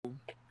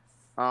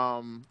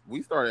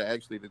We started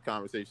actually the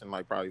conversation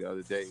like probably the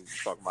other day. We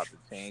were talking about the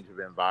change of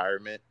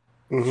environment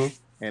Mm-hmm.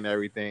 and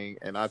everything.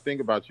 And I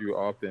think about you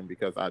often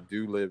because I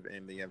do live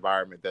in the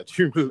environment that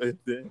you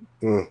lived in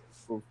Mm.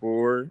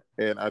 before.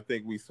 And I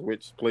think we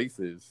switched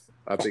places.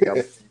 I think I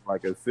became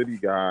like a city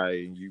guy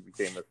and you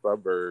became a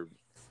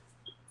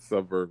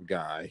suburb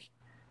guy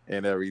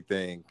and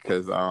everything.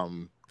 Cause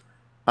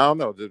I don't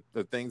know,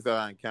 the things that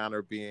I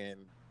encounter being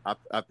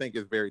I think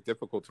it's very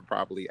difficult to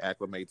properly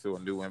acclimate to a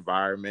new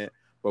environment.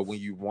 But when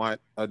you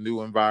want a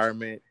new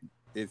environment,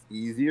 it's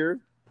easier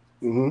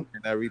Mm-hmm.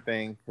 and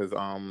everything. Cause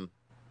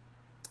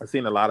I've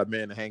seen a lot of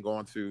men hang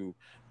on to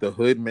the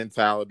hood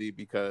mentality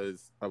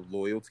because of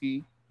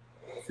loyalty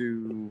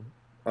to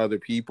other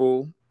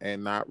people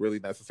and not really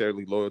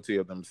necessarily loyalty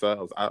of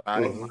themselves. I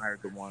Mm-hmm. admire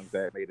the ones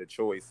that made a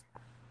choice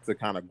to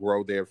kind of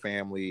grow their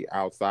family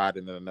outside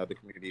in another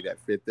community that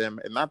fit them,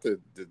 and not to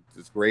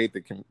disgrade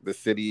the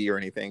city or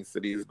anything.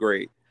 City is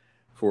great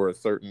for a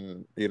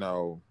certain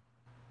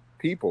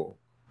people,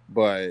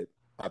 but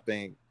I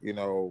think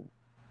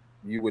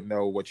you would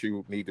know what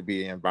you need to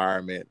be in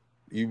environment.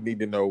 You need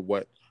to know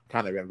what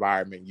kind of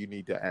environment you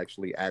need to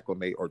actually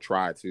acclimate or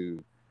try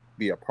to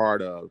be a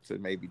part of to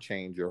maybe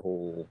change your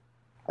whole,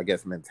 I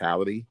guess,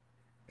 mentality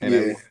and Yeah.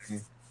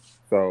 everything.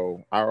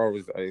 So I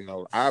always, I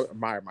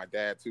admire my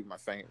dad too. My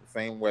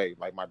same way.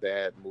 Like my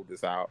dad moved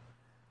us out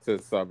to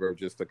the suburbs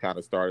just to kind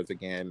of start us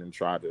again and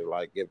try to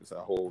like give us a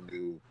whole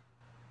new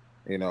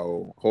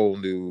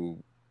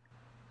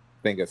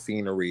thing of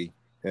scenery,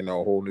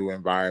 whole new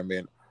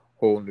environment,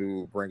 whole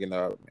new bringing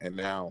up. And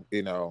now,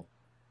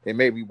 it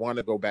made me want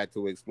to go back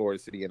to explore the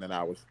city. And then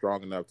I was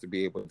strong enough to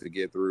be able to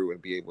get through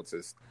and be able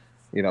to,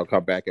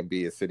 come back and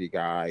be a city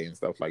guy and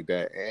stuff like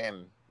that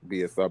and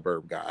be a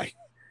suburb guy.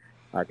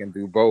 I can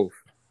do both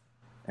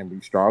and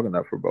be strong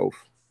enough for both.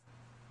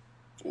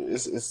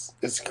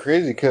 It's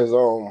crazy because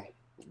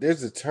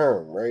there's a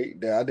term, right,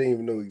 that I didn't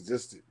even know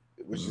existed,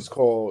 which Mm. is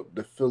called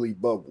the Philly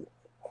bubble.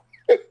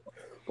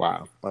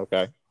 Wow.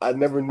 Okay. I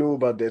never knew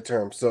about that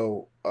term.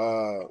 So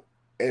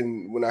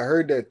and when I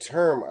heard that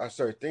term, I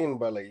started thinking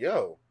about like,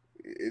 yo,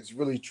 it's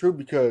really true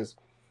because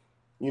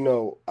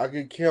I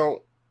could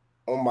count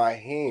on my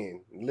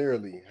hand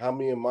literally how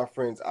many of my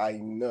friends I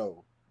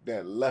know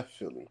that left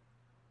Philly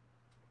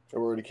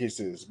or whatever the case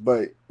is.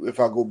 But if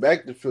I go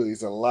back to Philly,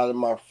 it's a lot of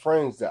my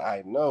friends that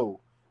I know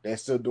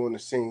that's still doing the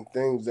same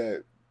things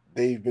that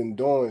they've been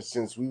doing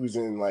since we was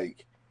in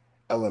like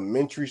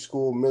elementary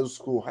school, middle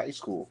school, high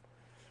school.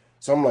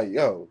 So I'm like,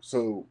 yo,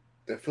 so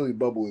the Philly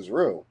bubble is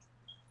real.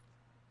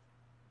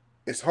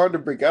 It's hard to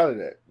break out of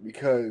that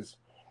because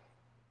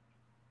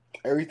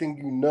everything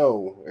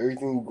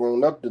everything you've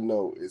grown up to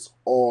know is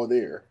all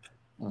there.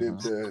 The Hmm.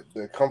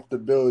 the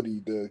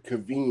comfortability, the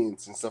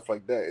convenience and stuff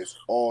like that is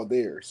all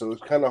there. So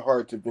it's kind of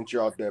hard to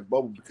venture out that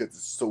bubble because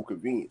it's so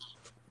convenient.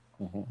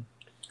 Hmm.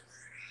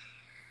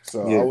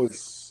 So I Yeah.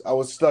 was I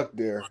was stuck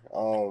there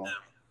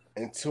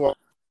until I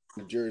moved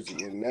to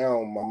Jersey, and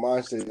now my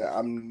mindset is that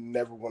I'm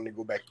never going to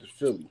go back to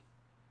Philly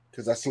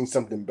because I seen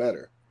something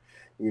better.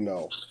 You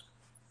know,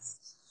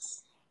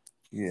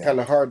 Yeah. kind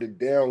of hard to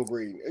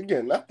downgrade.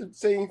 Again, not to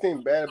say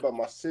anything bad about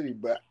my city,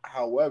 but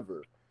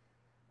however,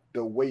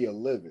 the way of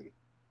living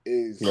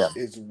Yeah.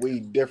 is way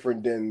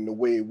different than the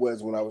way it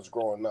was when I was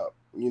growing up.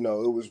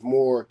 It was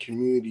more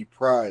community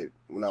pride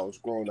when I was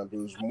growing up. It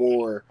was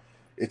more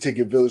it take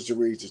a village to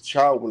raise a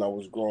child when I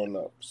was growing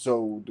up.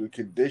 So the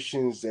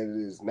conditions that it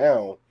is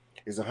now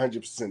is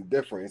 100%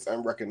 different. It's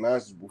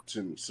unrecognizable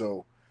to me.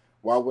 So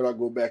why would I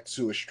go back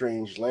to a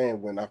strange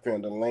land when I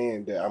found a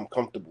land that I'm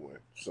comfortable in?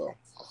 So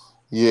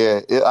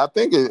Yeah, I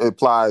think it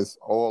applies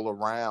all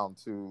around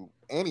to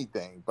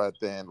anything, but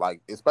then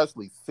like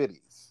especially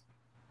cities,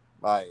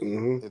 like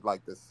mm-hmm. it's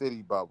like the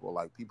city bubble.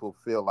 Like people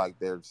feel like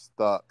they're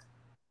stuck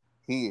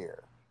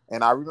here.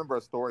 And I remember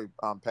a story.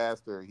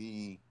 Pastor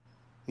he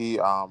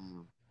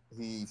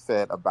he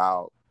said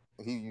about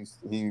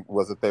he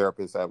was a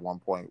therapist at one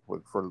point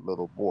for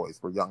little boys,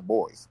 for young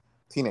boys,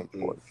 teenage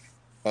Mm-hmm. boys,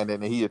 and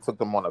then he had took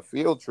them on a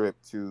field trip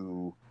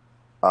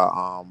uh,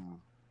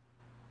 um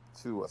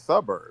to a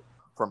suburb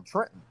from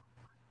Trenton.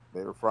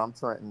 They were from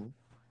Trenton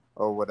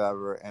or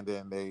whatever, and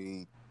then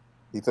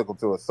he took them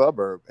to a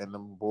suburb, and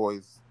them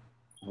boys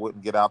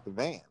wouldn't get out the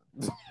van,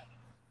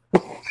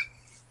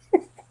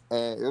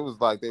 and it was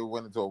like they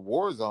went into a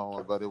war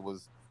zone. But it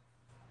was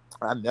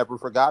I never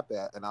forgot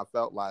that, and I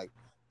felt like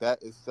that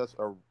is such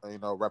a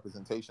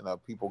representation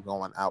of people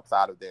going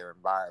outside of their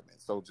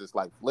environment. So just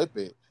like flip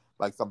it,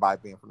 like somebody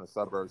being from the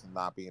suburbs and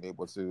not being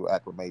able to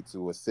acclimate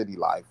to a city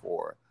life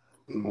or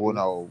Mm-hmm.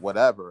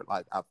 whatever.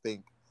 Like I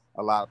think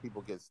a lot of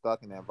people get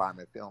stuck in the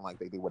environment feeling like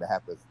they would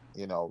have to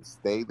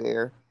stay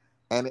there,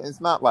 and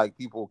it's not like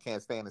people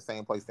can't stay in the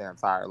same place their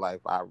entire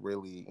life. I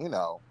really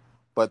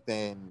but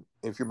then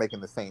if you're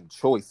making the same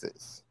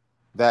choices,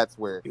 that's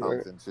where it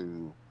comes Right.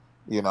 into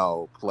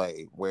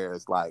play, where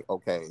it's like,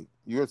 okay,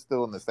 you're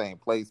still in the same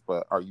place,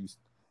 but are you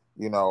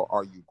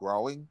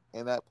growing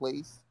in that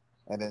place?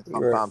 And then Right.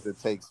 sometimes it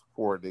takes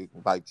for it to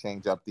like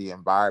change up the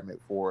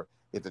environment for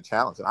it's a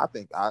challenge. And I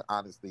think I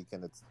honestly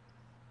can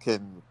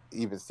can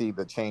even see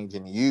the change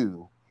in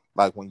you,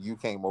 like when you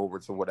came over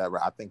to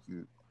whatever. I think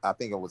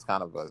it was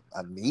kind of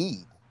a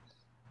need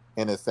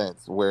in a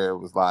sense where it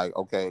was like,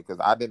 okay, because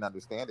I didn't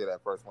understand it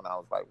at first when I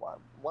was like,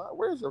 why,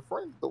 where's your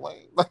friends,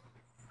 Duane? Like,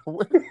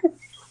 where,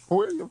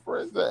 where are your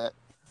friends at?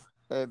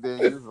 And then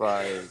he was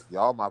like,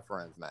 y'all my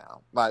friends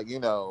now. Like,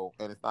 and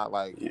it's not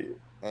like, Yeah.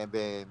 and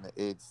then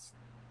it's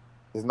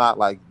not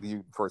like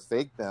you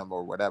forsake them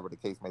or whatever the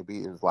case may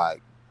be. It was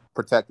like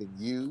protecting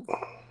you.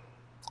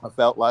 I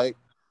felt like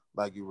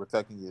you were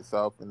protecting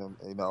yourself in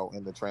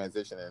in the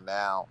transition, and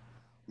now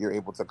you're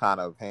able to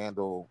kind of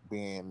handle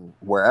being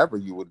wherever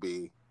you would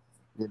be,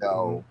 you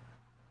know,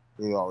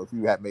 if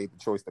you had made the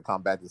choice to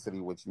come back to the city,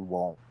 which you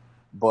won't,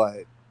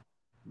 but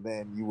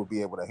then you would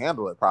be able to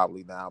handle it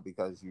probably now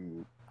because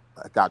you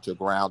got your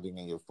grounding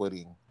and your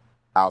footing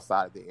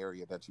outside of the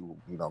area that you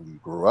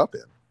grew up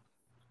in.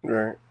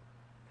 Right.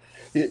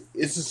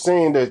 It's a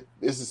saying that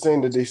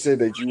they say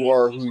that you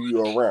are who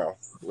you are around,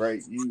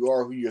 right? You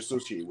are who you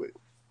associate with.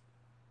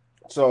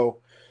 So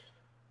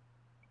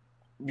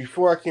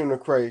before I came to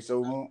Christ,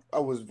 so I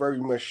was very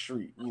much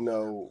street.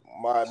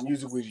 My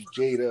music was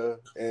Jada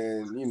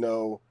and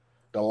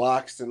the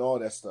Locks and all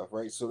that stuff,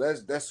 right? So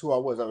that's who I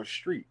was. I was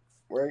street,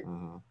 right?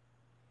 Mm-hmm.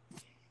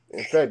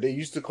 In fact, they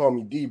used to call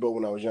me Debo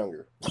when I was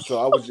younger. So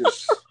I was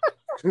just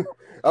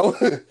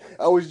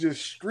I was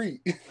just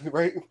street,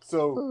 right?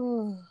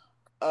 So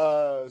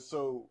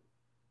so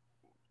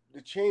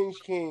the change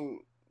came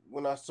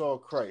when I saw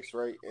Christ,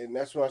 right? And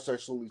that's when I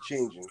started slowly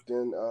changing.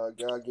 Then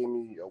God gave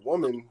me a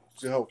woman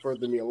to help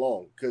further me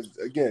along. Because,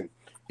 again,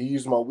 he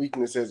used my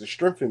weakness as a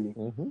strength in me.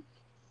 Mm-hmm.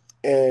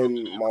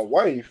 And my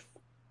wife,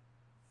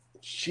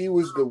 she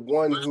was the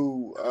one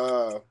who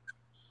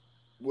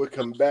would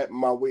combat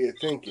my way of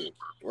thinking,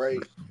 right?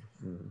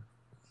 Mm-hmm.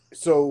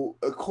 So,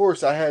 of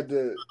course, I had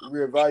to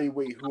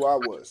reevaluate who I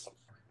was.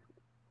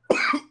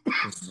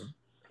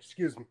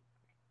 Excuse me.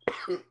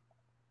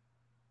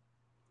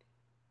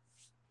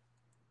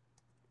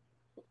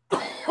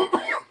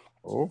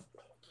 Oh,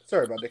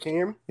 Sorry about that. Can you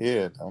hear me?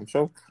 yeah, I'm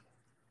sure.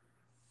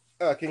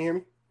 Can you hear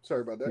me?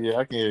 Sorry about that. Yeah,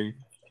 I can hear you.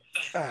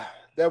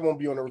 That won't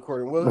be on the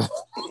recording, will it?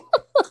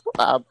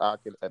 I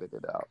can edit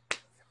it out.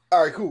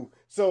 All right, cool.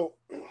 So,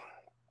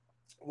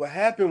 what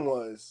happened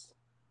was,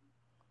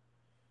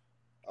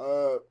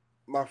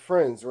 my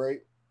friends, right?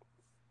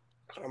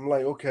 I'm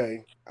like,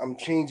 okay, I'm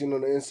changing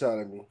on the inside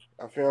of me.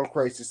 I found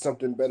Christ. There's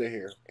something better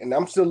here, and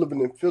I'm still living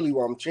in Philly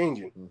while I'm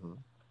changing. Mm-hmm.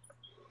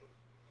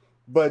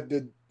 But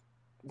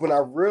when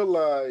I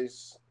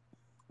realized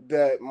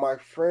that my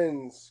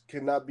friends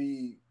cannot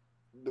be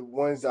the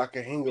ones I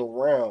can hang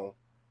around,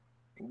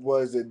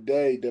 was a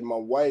day that my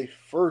wife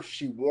first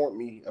she warned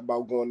me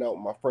about going out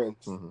with my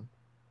friends. Mm-hmm.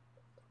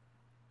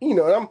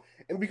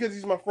 And because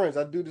these are my friends,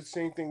 I do the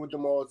same thing with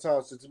them all the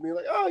time. So to me,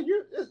 like, oh,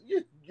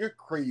 you're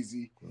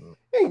crazy. Mm-hmm.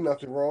 Ain't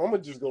nothing wrong. I'm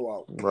gonna just go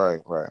out. Right.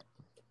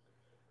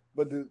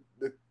 But the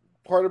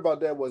part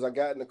about that was I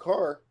got in the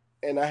car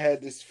and I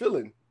had this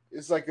feeling.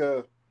 It's like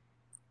a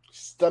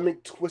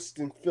stomach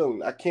twisting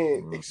feeling. I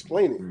can't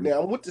explain it.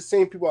 Now I'm with the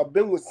same people I've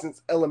been with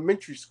since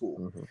elementary school.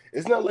 Mm-hmm.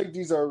 It's not like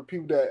these are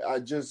people that I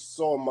just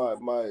saw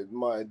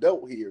my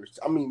adult years.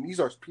 I mean, these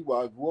are people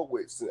I grew up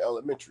with since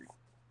elementary.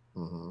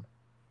 Mm-hmm.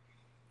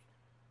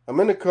 I'm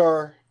in the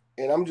car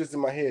and I'm just in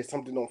my head.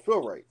 Something don't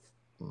feel right.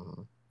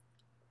 Mm-hmm.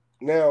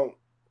 Now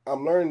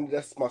I'm learning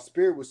that's my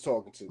spirit was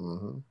talking to.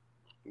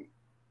 Mm-hmm.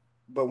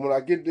 But when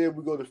I get there,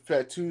 we go to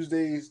Fat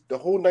Tuesdays. The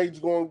whole night's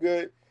going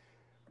good.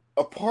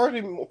 A part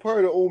of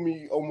the old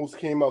me almost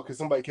came out because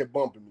somebody kept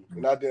bumping me,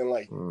 and I didn't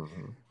like it.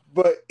 Mm-hmm.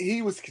 But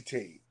he was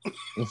contained.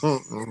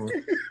 Mm-hmm.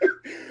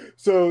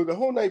 So the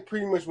whole night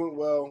pretty much went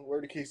well. Where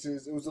the case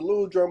is, it was a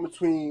little drama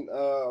between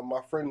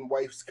my friend and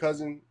wife's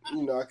cousin.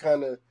 I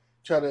kind of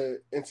try to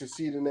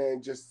intercede in there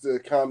and just to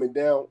calm it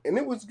down, and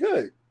it was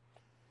good.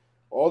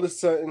 All of a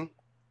sudden,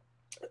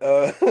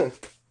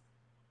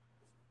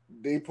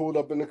 they pulled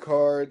up in the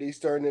car. They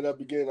starting it up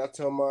again. I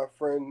tell my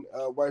friend,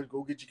 wife,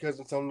 go get your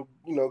cousin, tell him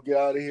to, get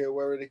out of here,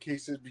 wherever the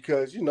case is,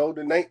 because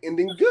the night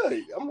ending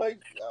good. I'm like,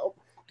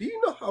 do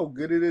you know how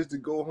good it is to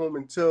go home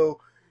and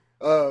tell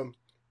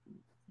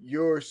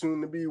your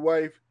soon-to-be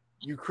wife,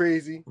 you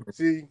crazy?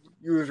 See,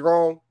 you was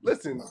wrong.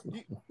 Listen,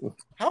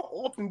 how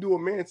often do a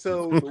man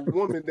tell the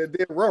woman that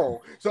they're wrong?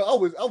 So I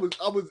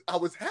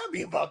was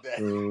happy about that.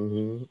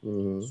 Mm-hmm.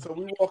 Mm-hmm. So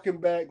we walking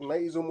back.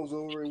 Night is almost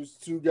over. It was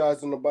two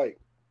guys on the bike.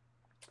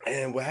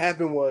 And what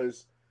happened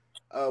was,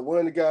 one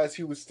of the guys,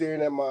 he was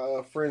staring at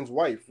my friend's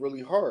wife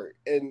really hard.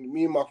 And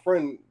me and my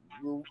friend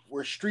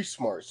were street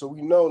smart. So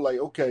we know, like,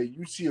 okay,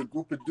 you see a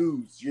group of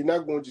dudes, you're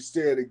not going to just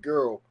stare at a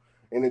girl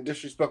in a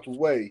disrespectful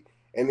way.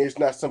 And there's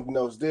not something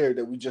else there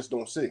that we just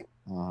don't see.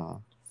 Uh-huh.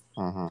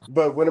 Uh-huh.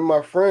 But one of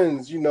my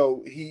friends,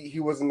 he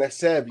wasn't that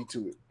savvy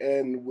to it.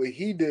 And what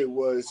he did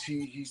was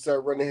he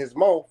started running his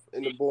mouth,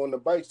 and the boy on the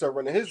bike started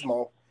running his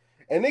mouth.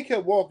 And they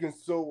kept walking,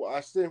 so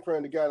I stood in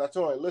front of the guy and I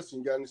told him, listen,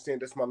 you gotta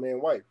understand that's my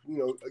man wife.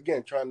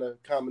 Again, trying to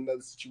calm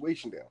another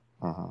situation down.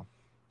 Uh-huh.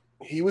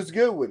 He was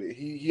good with it.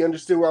 He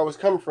understood where I was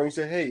coming from. He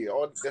said, hey,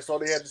 that's all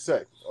they had to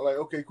say. I'm like,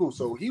 okay, cool.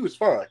 So he was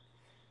fine.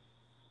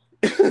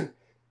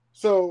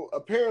 So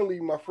apparently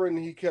my friend,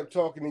 he kept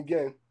talking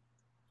again.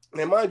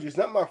 And mind you, it's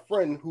not my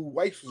friend who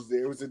wife was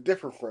there. It was a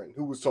different friend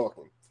who was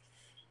talking.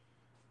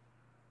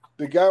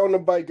 The guy on the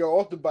bike got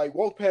off the bike,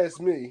 walked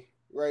past me,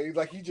 right?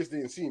 Like he just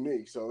didn't see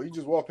me. So he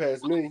just walked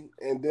past me.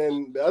 And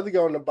then the other guy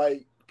on the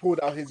bike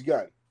pulled out his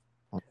gun.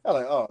 I'm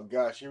like, oh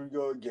gosh, here we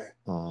go again.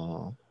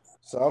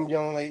 So I'm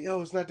yelling like,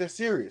 yo, it's not that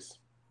serious.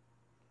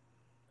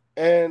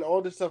 And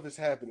all this stuff is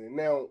happening.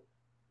 Now,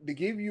 to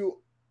give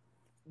you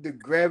the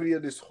gravity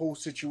of this whole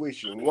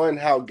situation, one,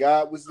 how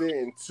God was there,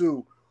 and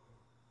two,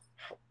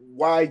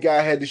 why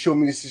God had to show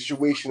me the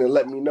situation and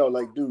let me know,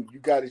 like, dude, you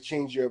got to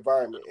change your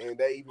environment. And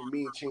that even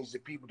means change the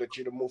people that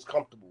you're the most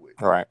comfortable with.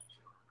 Right.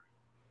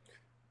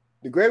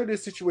 The gravity of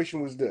the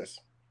situation was this.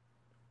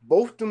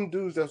 Both them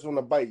dudes that's on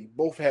the bike,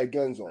 both had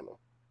guns on them.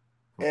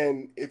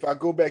 And if I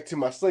go back to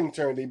my sling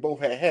turn, they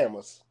both had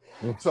hammers.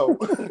 So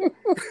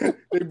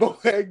they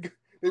both had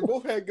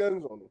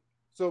guns on them.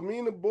 So me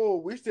and the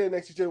bull, we're standing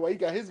next to each other while he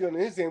got his gun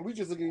in his hand. We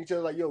just looking at each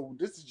other like, yo,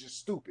 this is just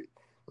stupid.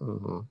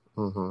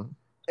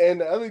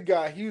 And the other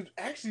guy, he was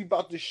actually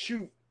about to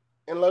shoot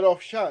and let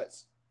off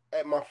shots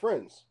at my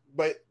friends.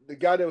 But the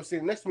guy that was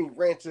sitting next to me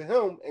ran to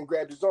him and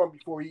grabbed his arm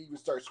before he even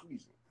started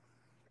squeezing.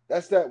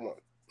 That's that one.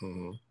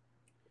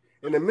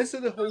 In the midst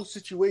of the whole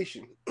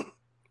situation,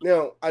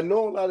 now, I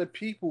know a lot of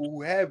people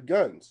who have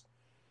guns,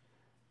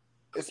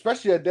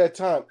 especially at that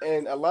time,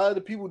 and a lot of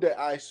the people that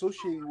I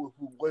associated with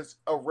who was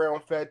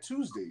around Fat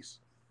Tuesdays.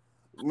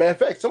 Matter of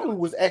fact, someone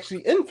was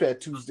actually in Fat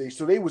Tuesdays,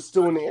 so they were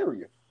still in the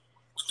area.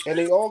 And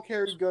they all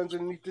carried guns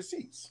underneath the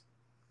seats.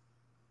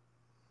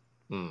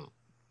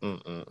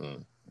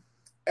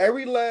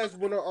 Every last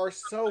one of our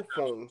cell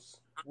phones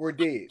were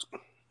dead.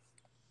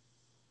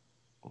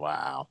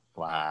 Wow.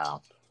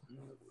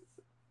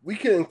 We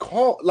couldn't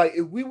call, like,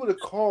 if we would have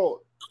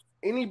called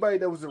anybody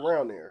that was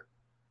around there,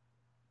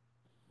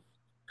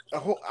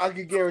 I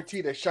could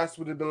guarantee that shots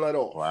would have been let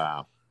off.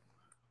 Wow.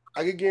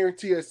 I could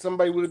guarantee that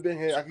somebody would have been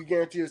here. I could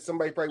guarantee that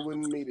somebody probably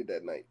wouldn't have made it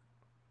that night.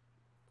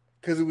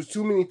 Because it was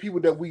too many people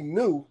that we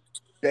knew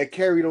that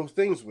carried those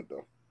things with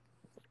them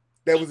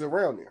that was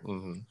around there.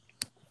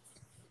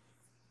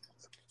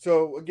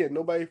 So, again,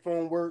 nobody's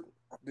phone worked.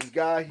 This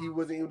guy, he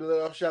wasn't able to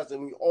let off shots,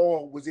 and we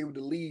all was able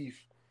to leave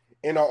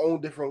in our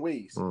own different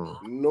ways.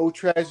 No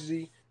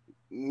tragedy,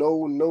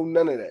 no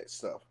none of that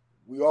stuff.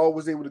 We all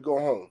was able to go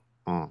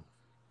home.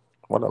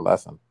 What a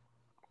lesson.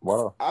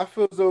 Wow. I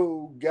feel as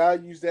though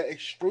God used that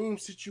extreme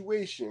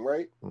situation,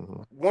 right?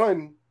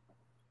 One,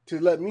 to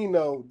let me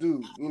know,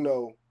 dude,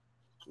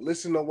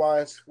 listen to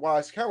wise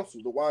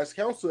counsel. The wise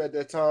counsel at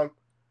that time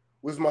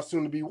was my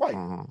soon-to-be wife.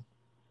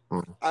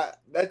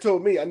 That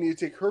told me I need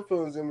to take her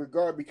feelings in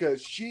regard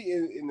because she,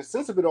 in the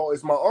sense of it all,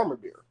 is my armor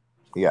bearer.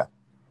 Yeah.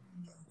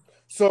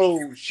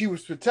 So she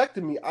was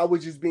protecting me. I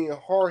was just being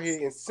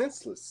hard-headed and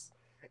senseless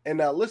and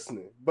not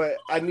listening. But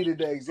I needed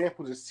that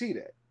example to see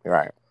that.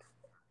 Right.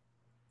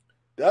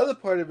 The other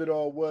part of it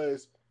all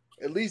was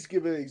at least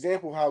give an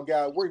example of how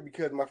God worked,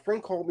 because my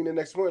friend called me the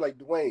next morning like,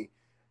 Duane,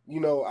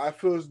 I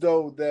feel as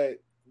though that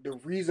the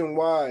reason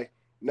why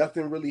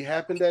nothing really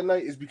happened that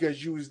night is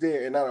because you was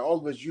there, and out of all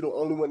of us, you're the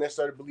only one that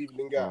started believing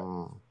in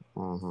God.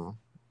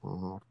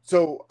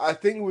 So I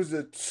think it was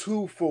a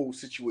twofold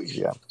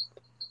situation. Yeah.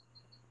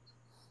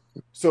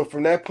 So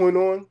from that point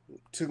on,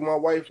 took my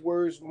wife's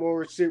words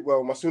more serious.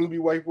 Well, my soon-to-be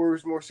wife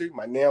words more serious.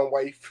 My now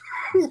wife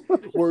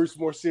words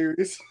more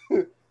serious.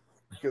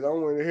 Because I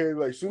don't want to hear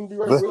like soon-to-be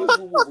wife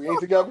words. We ain't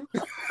together.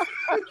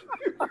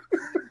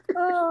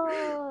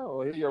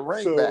 Oh, here's your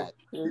ring back.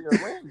 Here's your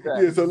ring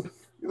back. Yeah. So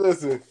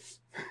listen,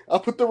 I'll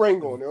put the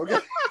ring on there. Okay.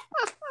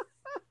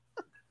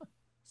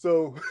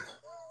 So,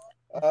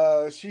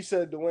 she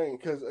said, Duane,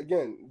 because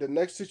again, the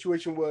next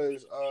situation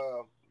was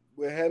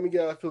what had me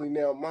get out of Philly.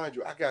 Now, mind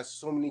you, I got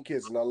so many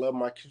kids, and I love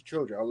my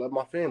children. I love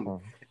my family,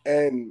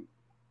 and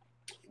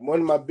one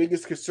of my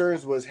biggest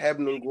concerns was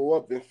having them grow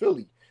up in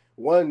Philly.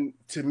 One,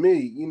 to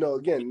me,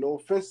 again, no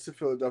offense to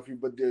Philadelphia,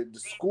 but the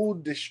school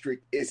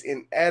district is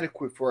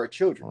inadequate for our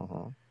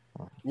children.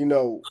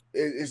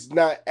 It's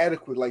not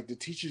adequate. Like, the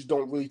teachers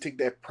don't really take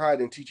that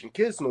pride in teaching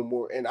kids no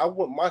more. And I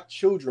want my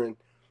children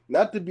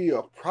not to be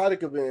a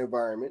product of an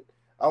environment.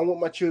 I want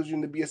my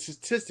children to be a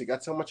statistic. I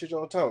tell my children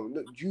all the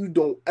time, you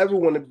don't ever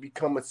want to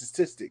become a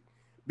statistic.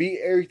 Be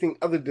everything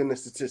other than a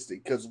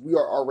statistic, because we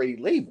are already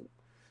labeled.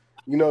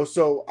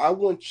 So I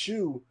want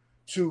you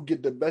to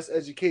get the best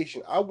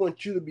education. I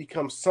want you to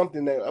become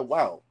something that,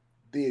 wow,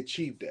 they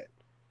achieved that.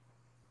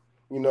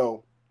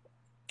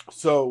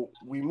 So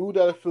we moved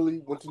out of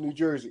Philly, went to New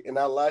Jersey. And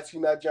I lied to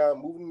you not,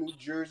 John, moving to New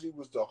Jersey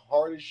was the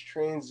hardest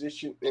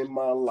transition in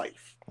my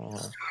life.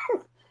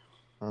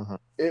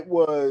 It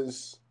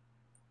was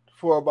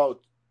for about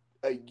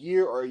a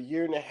year or a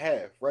year and a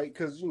half, right?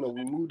 Because,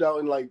 we moved out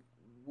in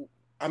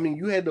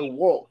you had to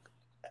walk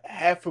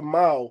half a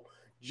mile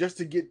just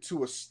to get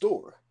to a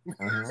store.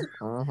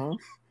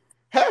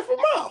 Half a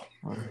mile.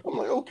 I'm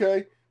like,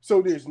 okay.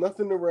 So there's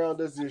nothing around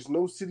us. There's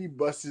no city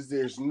buses.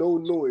 There's no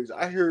noise.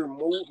 I hear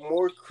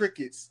more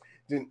crickets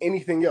than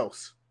anything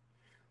else.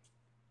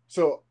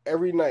 So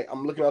every night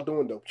I'm looking out the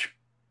window.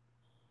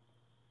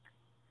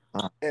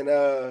 And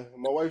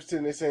my wife's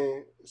sitting there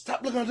saying,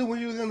 "Stop looking out the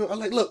window." I'm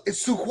like, "Look,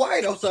 it's too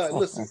quiet outside.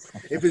 Listen,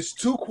 if it's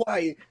too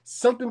quiet,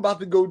 something about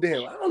to go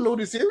down. I don't know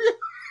this area."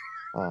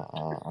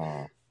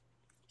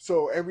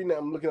 So every night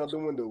I'm looking out the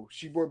window.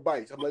 She brought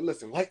bikes. I'm like,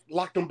 "Listen,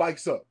 lock them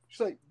bikes up." She's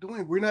like,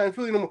 "Duane, we're not in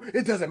Philly no more."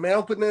 It doesn't matter.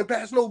 I'm putting them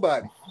past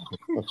nobody.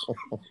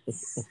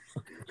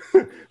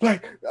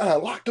 Like,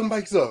 lock them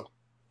bikes up.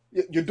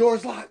 Your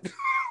door's locked.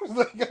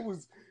 Like I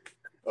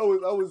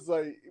was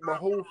like, my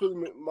whole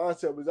feeling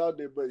mindset was out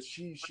there, but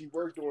she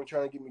worked on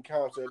trying to get me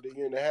calm. So at the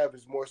year and a half,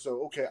 it's more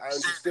so, okay, I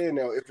understand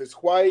now. If it's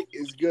quiet,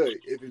 it's good.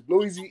 If it's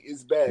noisy,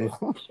 it's bad.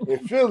 In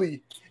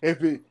Philly,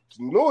 if it's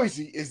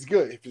noisy, it's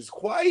good. If it's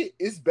quiet,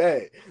 it's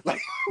bad.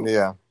 Like,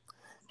 Yeah,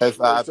 as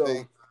like I so.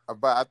 think,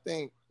 but I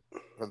think,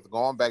 because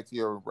going back to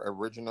your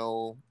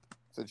original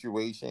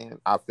situation,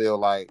 I feel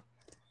like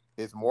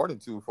it's more than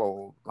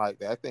twofold. Like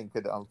that thing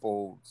could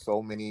unfold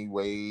so many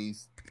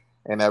ways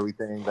and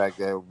everything. Like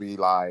there would be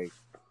like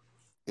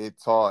it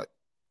taught,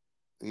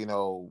 you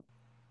know,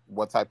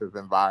 what type of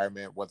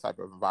environment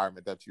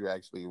that you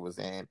actually was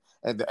in,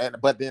 and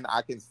but then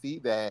I can see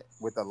that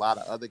with a lot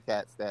of other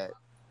cats that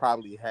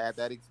probably had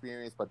that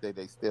experience, but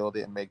they still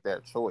didn't make their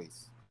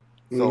choice.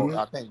 So Mm-hmm.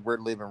 I think we're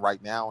living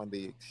right now in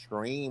the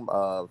extreme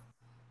of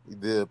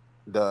the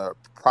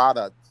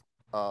product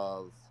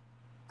of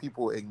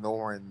people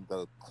ignoring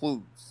the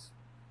clues,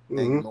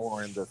 Mm-hmm.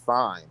 ignoring the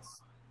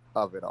signs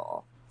of it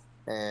all.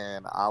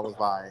 And I was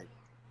like,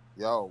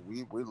 yo,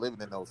 we're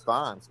living in those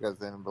times, because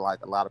then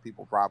like a lot of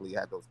people probably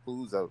had those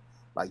clues of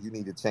like, you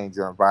need to change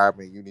your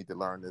environment, you need to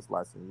learn this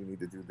lesson, you need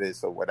to do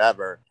this or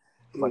whatever.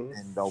 But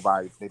Mm-hmm.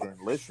 then they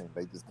didn't listen.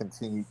 They just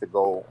continued to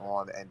go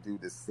on and do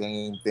the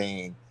same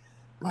thing,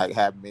 like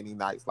have many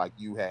nights like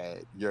you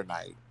had your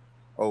night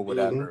or Mm-hmm.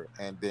 whatever,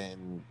 and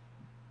then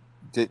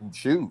didn't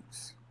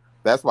choose.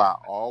 That's why I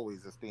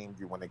always esteemed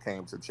you when it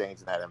came to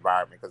changing that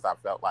environment, because I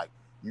felt like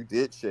you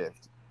did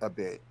shift a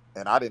bit,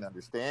 and I didn't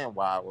understand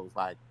why. It was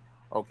like,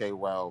 okay,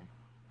 well,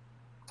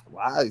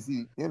 why is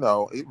he? Even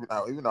though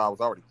I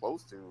was already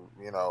close to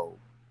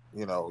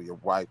your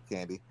wife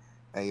Candy,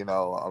 and I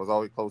was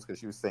always close because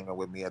she was singing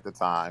with me at the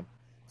time.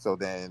 So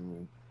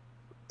then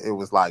it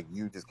was like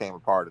you just came a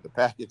part of the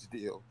package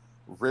deal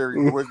very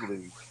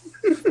quickly.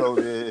 So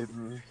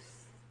then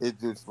it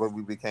just when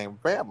we became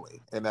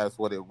family, and that's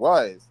what it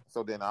was.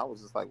 So then I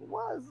was just like,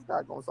 well, why is this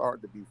guy going so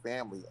hard to be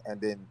family? And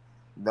then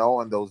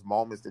knowing those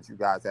moments that you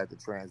guys had to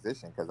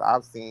transition, because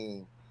I've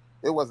seen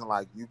it wasn't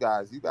like you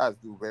guys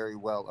do very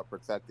well at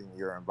protecting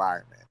your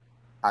environment.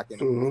 I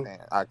can Mm-hmm.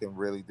 understand. I can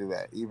really do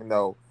that. Even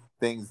though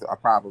things are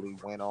probably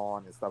went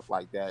on and stuff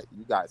like that,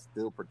 you guys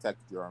still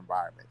protected your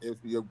environment. If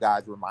you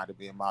guys reminded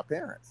me of my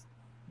parents.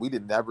 We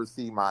did never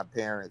see my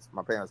parents.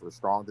 My parents were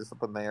strong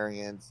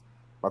disciplinarians.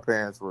 My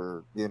parents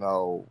were,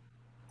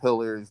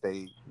 pillars.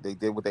 They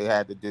did what they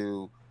had to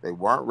do. They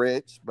weren't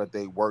rich, but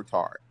they worked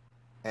hard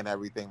and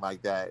everything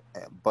like that.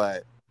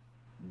 But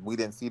we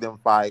didn't see them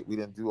fight. We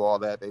didn't do all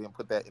that. They didn't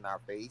put that in our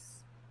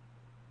face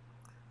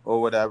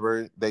or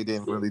whatever. They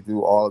didn't really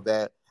do all of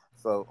that.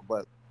 So,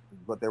 but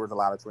there was a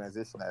lot of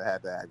transition that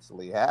had to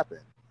actually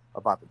happen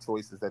about the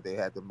choices that they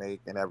had to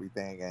make and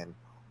everything, and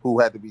who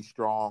had to be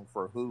strong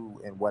for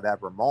who in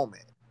whatever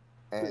moment.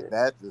 And Yeah.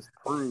 that just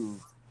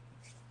proved,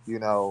 you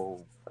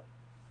know,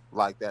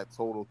 like that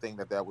total thing,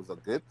 that was a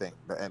good thing.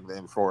 And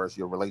then for us,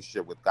 your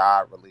relationship with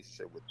God,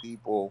 relationship with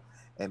people,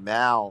 and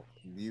now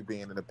you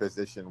being in a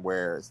position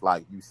where it's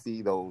like you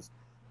see those,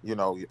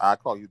 I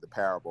call you the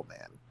parable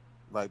man,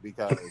 like,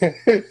 because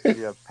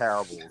you have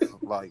parables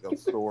like of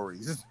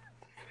stories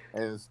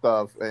and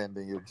stuff, and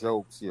then your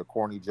jokes, your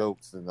corny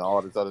jokes, and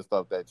all this other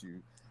stuff that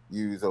you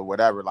use or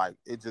whatever. Like,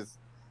 it just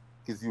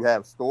because you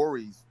have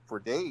stories for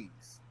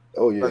days,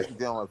 Oh yeah. especially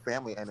dealing with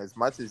family. And as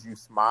much as you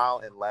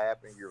smile and laugh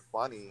and you're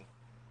funny,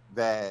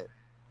 that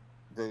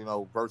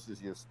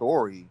versus your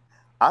story,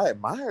 I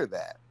admire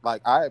that.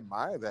 Like, I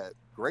admire that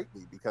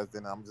greatly, because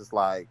then I'm just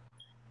like,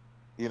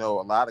 a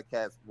lot of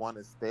cats want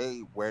to stay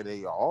where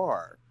they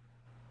are,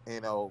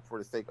 for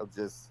the sake of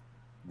just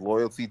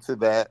loyalty to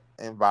that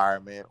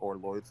environment or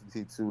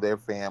loyalty to their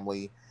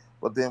family.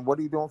 But then what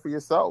are you doing for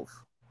yourself?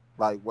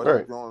 Like, what are you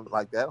Right. doing?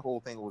 Like, that whole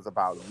thing was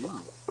about you.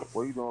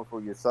 What are you doing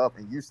for yourself?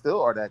 And you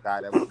still are that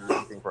guy that would do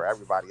anything for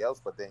everybody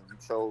else. But then you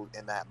chose,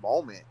 in that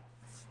moment,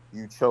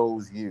 you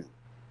chose you.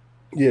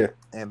 Yeah.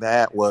 And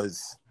that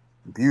was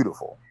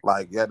beautiful.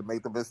 Like, you had to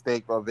make the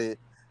mistake of it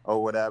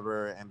or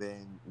whatever, and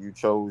then you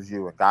chose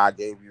you, and God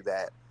gave you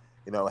that,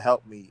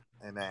 help me,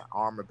 and that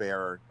armor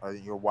bearer,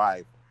 your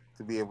wife,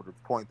 to be able to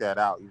point that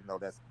out. Even though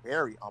that's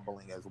very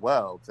humbling as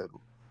well,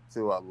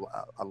 to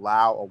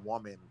allow a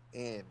woman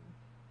in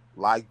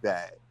like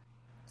that,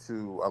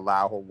 to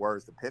allow her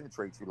words to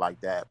penetrate you like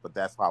that. But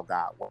that's how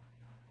God works,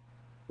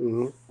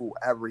 Mm-hmm.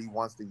 whoever He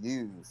wants to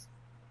use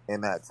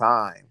in that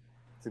time,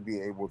 to be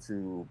able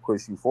to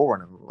push you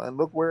forward. And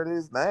look where it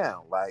is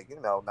now. Like,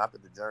 not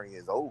that the journey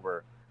is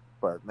over,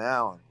 but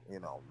now,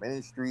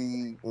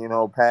 ministry,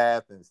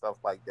 path and stuff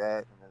like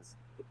that. And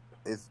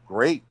it's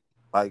great.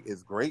 Like,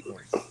 it's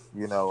greatness,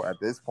 at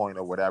this point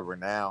or whatever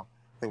now,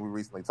 think we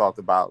recently talked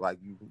about, like,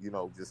 you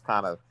know, just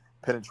kind of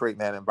penetrating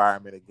that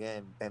environment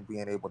again and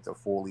being able to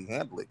fully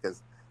handle it.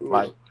 Because, Yeah.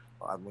 like,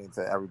 I mean,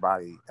 to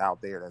everybody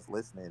out there that's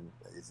listening,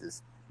 it's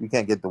just you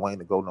can't get Dwayne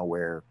to go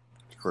nowhere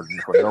for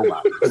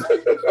nobody.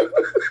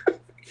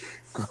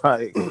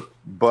 Like,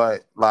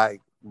 but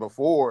like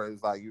before,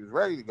 it's like you was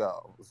ready to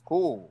go. It's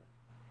cool.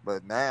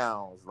 But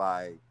now it's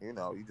like, you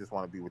know, you just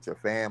want to be with your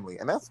family,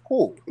 and that's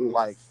cool.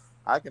 Like,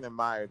 I can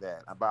admire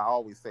that. But I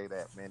always say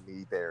that men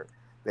need their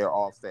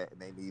offset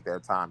and they need their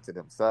time to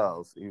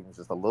themselves, even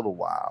just a little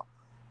while.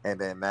 And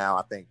then now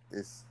I think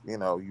it's, you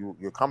know,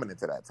 you're coming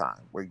into that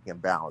time where you can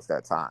balance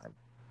that time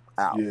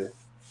out. Yeah.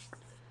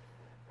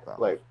 So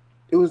Like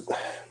it was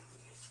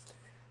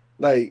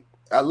like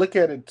I look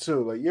at it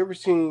too. Like you ever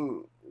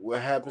seen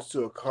what happens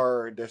to a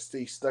car that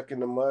stays stuck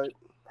in the mud?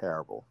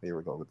 parable. Here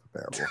we go with the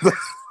parable.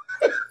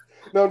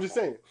 No, I'm just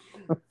saying.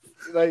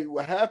 Like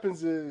what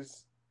happens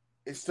is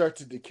it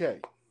starts to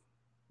decay.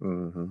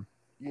 Mm-hmm.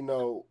 You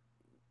know,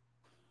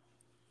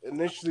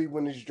 initially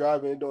when it's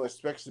driving, it don't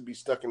expect to be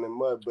stuck in the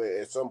mud, but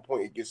at some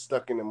point it gets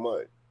stuck in the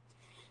mud.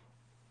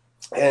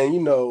 And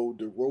you know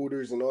the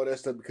rotors and all that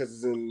stuff because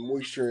it's in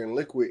moisture and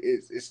liquid,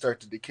 it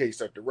starts to decay,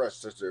 start to rust,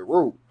 starts to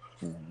erode.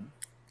 Mm-hmm.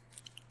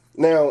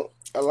 Now,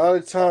 a lot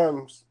of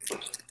times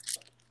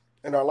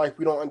in our life,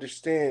 we don't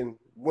understand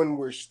when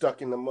we're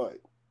stuck in the mud.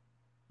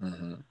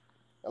 Mm-hmm.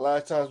 A lot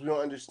of times we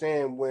don't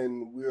understand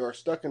when we are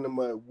stuck in the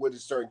mud what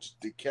is starting to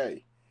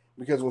decay.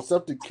 Because when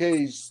stuff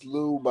decays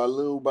little by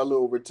little by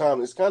little over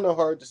time, it's kind of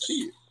hard to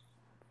see it.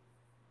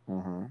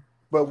 Mm-hmm.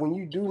 But when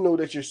you do know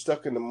that you're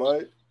stuck in the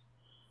mud,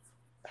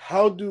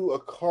 how do a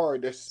car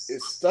that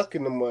is stuck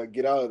in the mud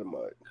get out of the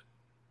mud?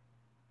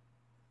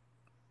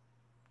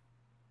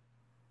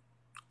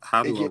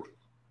 How It get do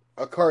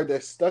a car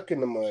that's stuck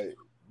in the mud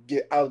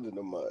get out of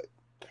the mud.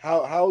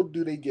 How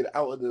do they get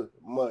out of the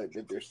mud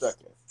that they're stuck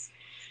in?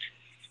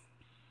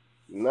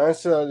 9 out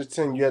of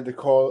 10, you had to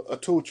call a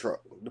tow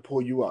truck to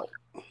pull you out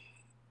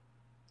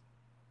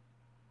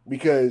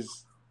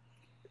because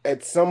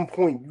at some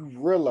point you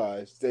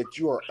realize that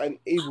you are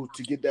unable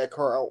to get that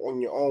car out on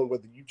your own.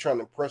 Whether you trying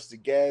to press the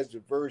gas,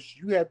 reverse,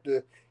 you have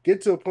to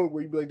get to a point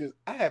where you be like, "This,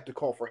 I have to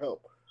call for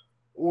help,"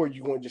 or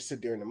you want to just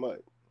sit there in the mud.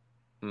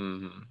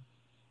 Mm-hmm.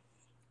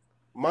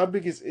 My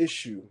biggest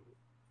issue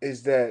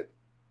is that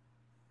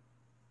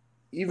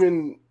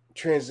even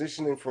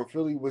transitioning from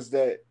Philly was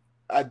that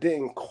I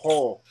didn't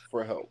call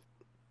for help.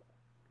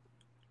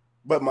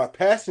 But my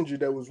passenger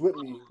that was with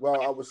me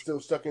while I was still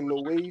stuck in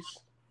no ways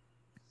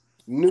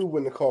knew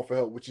when to call for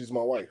help, which is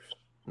my wife.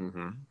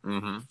 Mm-hmm.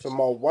 Mm-hmm. So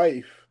my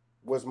wife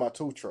was my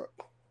tow truck.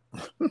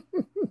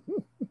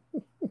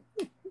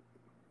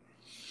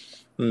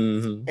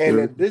 And the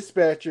Mm-hmm.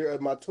 dispatcher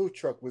of my tow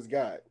truck was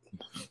God.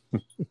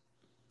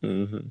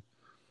 Mm-hmm.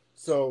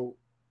 So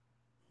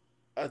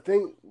I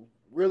think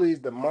really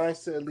the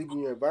mindset of leaving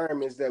your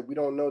environment is that we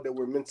don't know that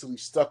we're mentally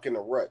stuck in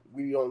a rut.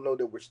 We don't know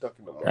that we're stuck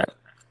in the mud Right.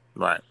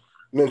 Right.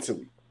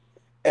 mentally.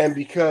 And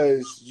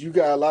because you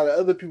got a lot of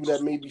other people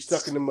that may be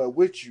stuck in the mud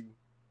with you,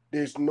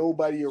 there's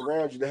nobody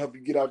around you to help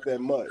you get out that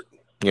mud.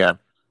 Yeah.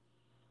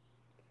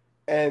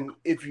 And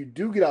if you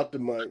do get out the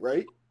mud,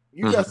 right?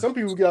 You got Mm-hmm. some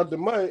people who get out the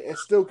mud and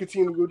still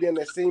continue to go down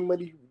that same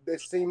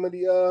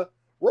muddy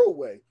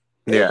roadway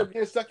and end Yeah. up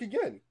getting stuck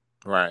again.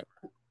 Right.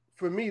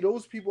 For me,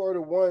 those people are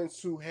the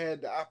ones who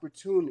had the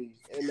opportunity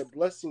and the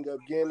blessing of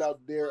getting out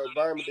their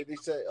environment that they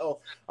said, "Oh,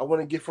 I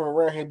want to get from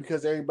around here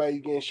because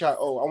everybody's getting shot.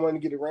 Oh, I want to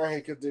get around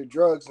here because there's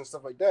drugs and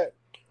stuff like that."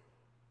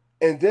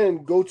 And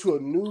then go to a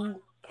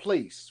new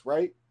place,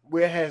 right?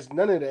 Where it has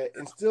none of that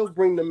and still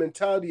bring the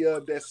mentality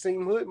of that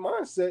same hood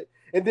mindset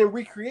and then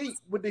recreate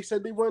what they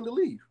said they wanted to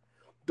leave.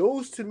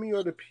 Those to me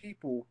are the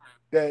people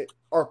that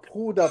are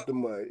pulled out the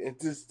mud and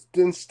just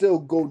then still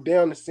go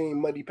down the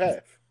same muddy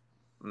path.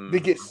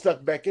 They get Mm-hmm.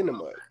 stuck back in the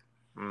mud.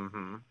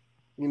 Mm-hmm.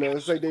 You know,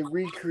 it's like they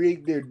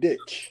recreate their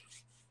ditch.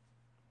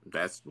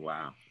 That's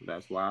wow.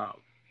 That's wild.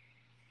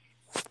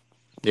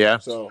 Yeah,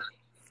 So,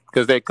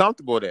 because they're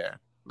comfortable there.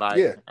 Like,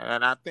 yeah.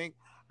 and I think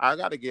I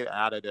got to get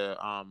out of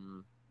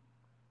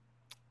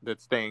the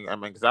thing. I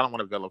mean, because I don't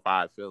want to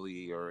vilify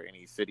Philly or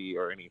any city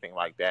or anything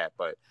like that.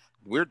 But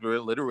we're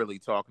literally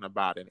talking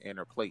about an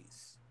inner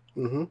place,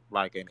 Mm-hmm.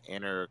 like an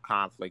inner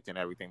conflict and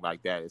everything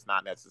like that. It's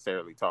not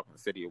necessarily talking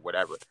city or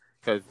whatever,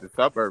 because the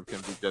suburb can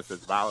be just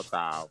as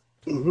volatile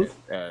Mm-hmm.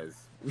 as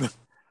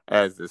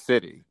as the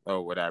city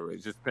or whatever.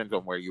 It just depends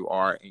on where you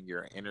are in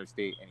your inner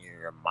state and in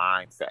your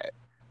mindset.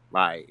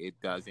 Like, it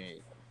doesn't,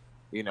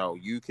 you know,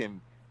 you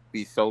can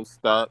be so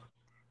stuck,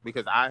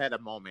 because I had a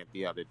moment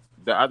the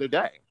other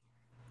day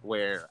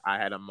where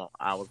I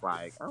was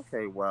like,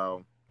 okay,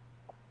 well,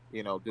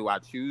 you know, do I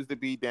choose to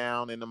be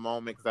down in the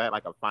moment? Because I had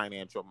like a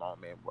financial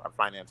moment, a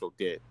financial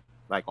dip,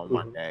 like on Mm-hmm.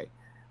 Monday,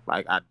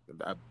 like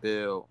a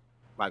bill,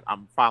 like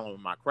I'm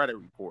following my credit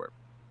report,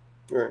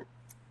 Right.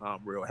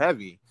 real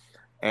heavy,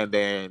 and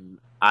then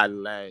I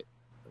let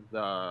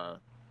the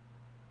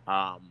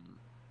um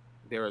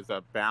there was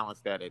a balance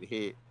that it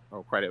hit,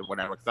 or credit or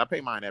whatever, because I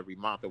pay mine every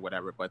month or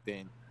whatever, but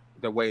then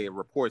the way it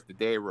reports, the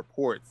day it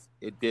reports,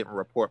 it didn't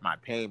report my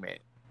payment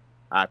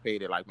I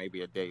paid it like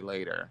maybe a day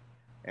later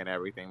and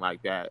everything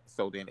like that.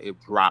 So then it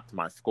dropped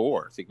my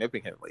score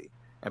significantly.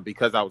 And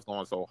because I was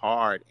going so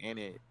hard in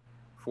it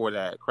for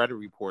that credit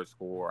report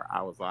score,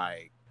 I was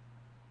like,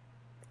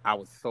 I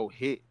was so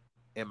hit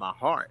in my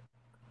heart.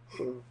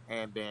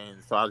 And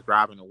then so I was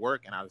driving to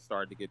work and I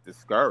started to get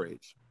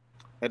discouraged.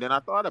 And then I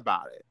thought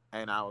about it.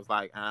 And I was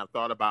like, and I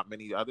thought about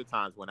many other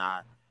times when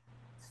I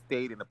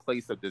stayed in a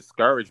place of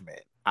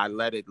discouragement. I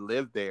let it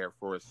live there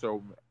for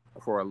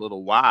a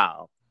little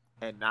while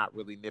and not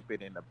really nip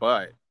it in the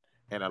bud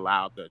and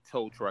allowed the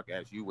tow truck,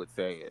 as you would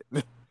say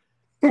it,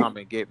 come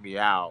and get me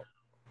out,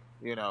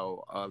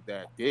 of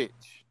that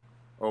ditch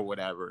or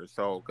whatever.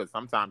 So, because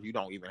sometimes you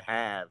don't even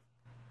have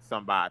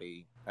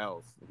somebody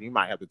else, you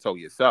might have to tow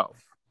yourself.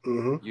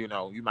 Mm-hmm.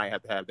 You might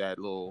have to have that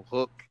little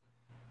hook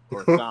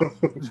or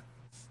something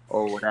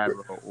or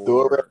whatever,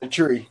 Throw it around the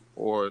tree,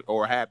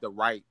 or have the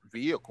right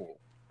vehicle,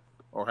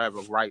 or have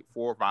a right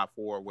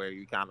 4x4 where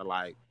you kind of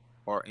like,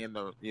 or in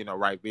the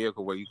right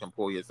vehicle where you can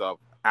pull yourself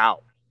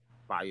out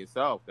by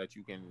yourself, that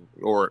you can,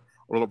 or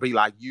it'll be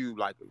like you,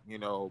 like,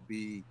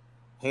 be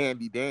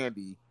handy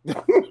dandy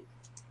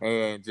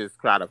and just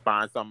try to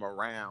find something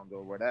around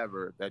or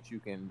whatever that you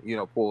can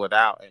pull it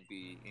out and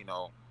be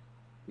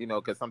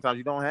because sometimes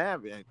you don't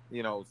have it,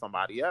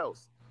 somebody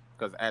else,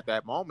 because at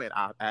that moment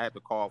I had to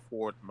call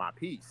for my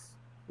peace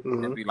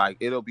and be like,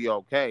 it'll be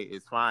okay,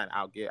 it's fine,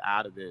 I'll get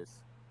out of this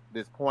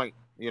point.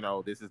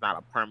 This is not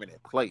a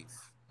permanent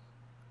place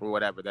or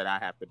whatever that I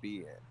have to be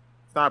in.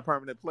 It's not a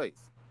permanent place.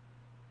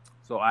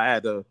 So I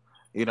had to,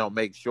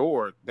 make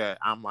sure that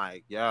I'm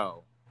like,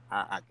 yo,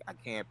 I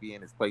can't be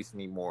in this place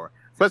anymore.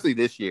 Especially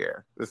this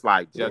year. It's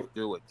like, just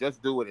do it.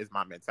 Just do it is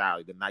my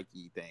mentality. The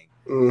Nike thing.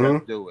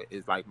 Just do it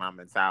is like my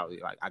mentality.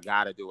 Like, I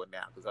got to do it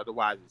now, because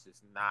otherwise it's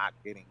just not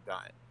getting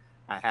done.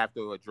 I have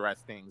to address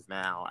things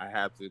now. I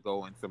have to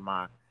go into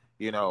my,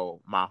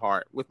 my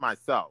heart with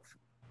myself,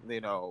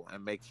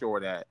 and make sure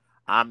that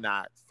I'm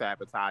not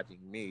sabotaging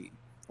me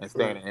and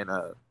staying in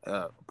a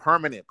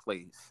permanent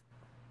place,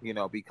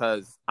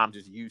 because I'm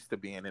just used to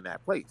being in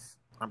that place.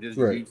 I'm just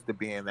used to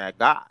being that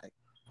guy,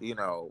 and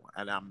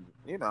I'm,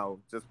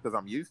 just because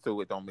I'm used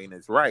to it don't mean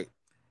it's right.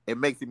 It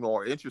makes it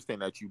more interesting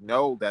that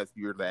that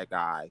you're that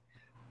guy,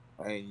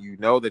 and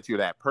that you're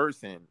that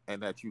person,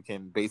 and that you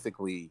can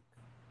basically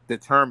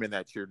determine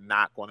that you're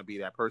not going to be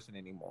that person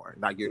anymore.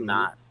 Like, you're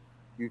not,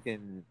 you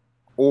can,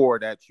 or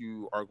that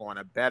you are going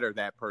to better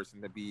that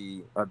person to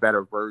be a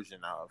better version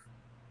of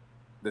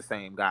the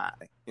same guy,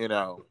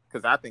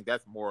 because I think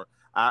that's more,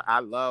 I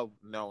love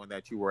knowing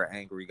that you were an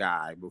angry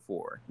guy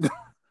before.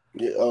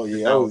 Yeah. Oh To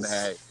yeah. know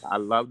that, I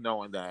love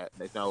knowing that,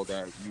 they know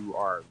that you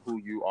are who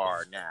you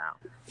are now,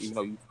 even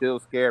though you still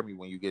scare me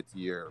when you get to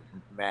your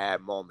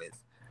mad moments.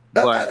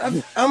 But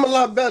I'm a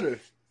lot better.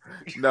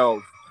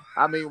 no,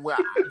 I mean,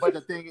 but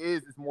the thing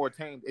is, it's more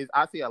tame. Is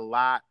I see a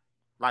lot.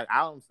 Like,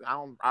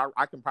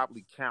 I can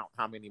probably count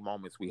how many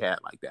moments we had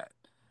like that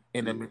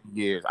in the many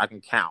years. I can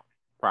count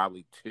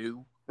probably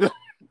two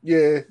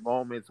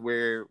moments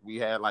where we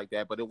had like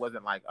that, but it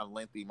wasn't like a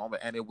lengthy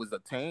moment, and it was a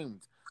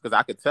tamed, because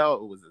I could tell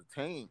it was a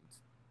tamed,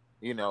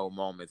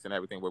 moments and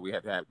everything, where we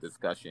had to have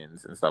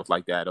discussions and stuff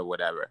like that or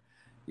whatever,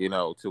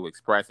 to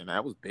express, and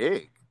that was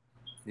big.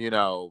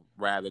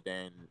 Rather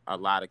than a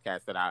lot of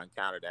cats that I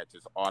encountered that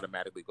just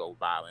automatically go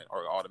violent,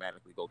 or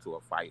automatically go to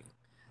a fight,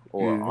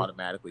 or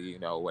automatically,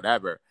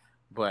 whatever.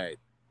 But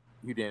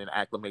you didn't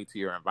acclimate to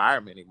your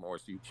environment anymore,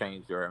 so you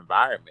changed your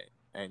environment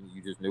and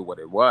you just knew what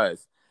it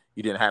was.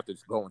 You didn't have to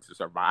go into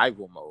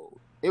survival mode.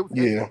 It was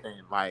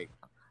interesting. Like,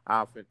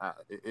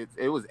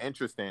 it was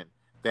interesting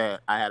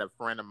that I had a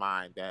friend of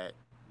mine that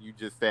you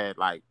just said,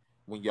 like,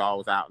 when y'all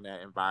was out in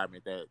that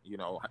environment, that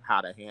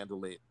how to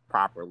handle it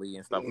properly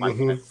and stuff like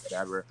that,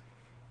 whatever.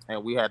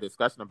 And we had a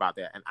discussion about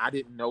that, and I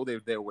didn't know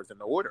that there was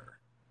an order.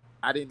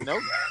 I didn't know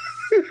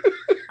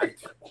that.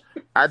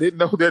 I didn't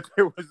know that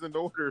there was an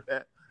order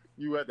that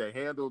you had to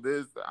handle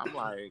this. I'm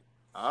like,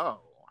 oh,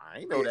 I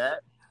ain't know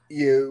that.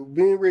 Yeah,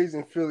 being raised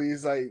in Philly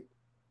is like,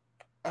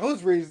 I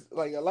was raised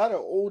like a lot of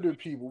older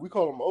people. We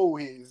call them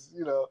old heads.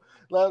 A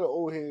lot of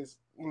old heads.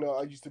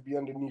 I used to be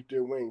underneath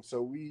their wing,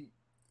 so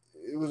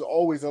it was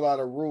always a lot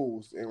of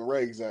rules and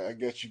regs. I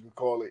guess you could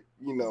call it.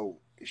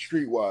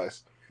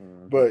 Streetwise,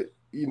 but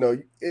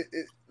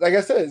like I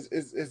said,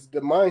 it's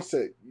the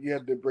mindset you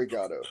have to break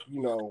out of.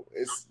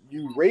 It's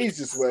you raised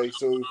this way,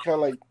 so it's kind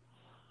of like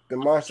the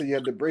mindset you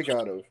had to break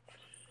out of.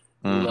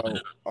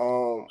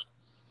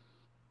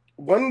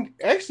 One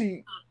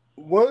actually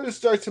one of the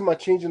starts to my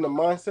changing the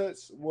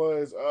mindsets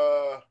was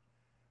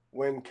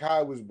when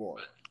Kai was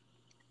born.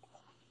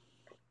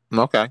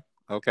 Okay.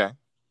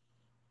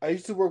 I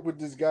used to work with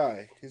this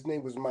guy. His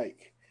name was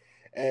Mike,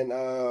 and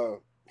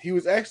he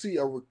was actually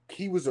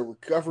he was a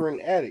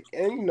recovering addict,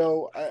 and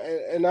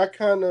I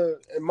kind of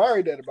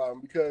admired that about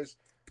him because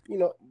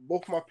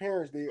both my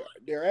parents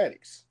they're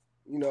addicts.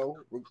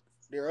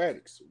 They're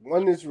addicts.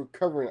 One is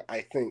recovering,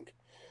 I think,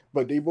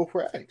 but they both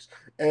were addicts,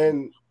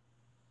 and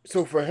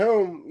so for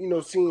him,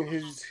 seeing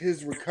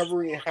his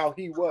recovery and how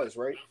he was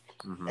right,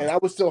 and I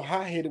was still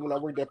hot headed when I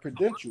worked at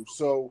Prudential,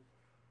 so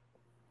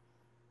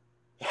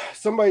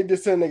somebody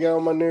did something that got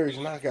on my nerves,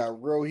 and I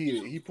got real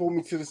heated. He pulled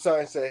me to the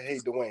side and said, "Hey,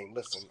 Duane,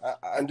 listen,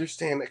 I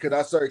understand that," because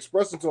I started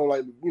expressing to him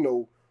like,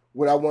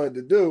 what I wanted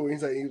to do. And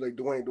he was like,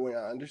 Duane,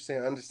 I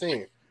understand.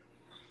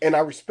 And I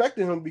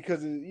respected him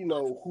because of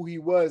who he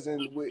was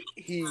and what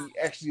he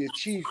actually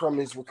achieved from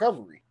his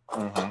recovery.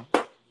 Mm-hmm.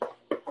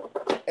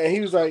 And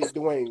he was like,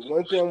 Duane,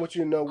 one thing I want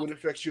you to know: what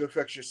affects you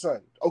affects your son.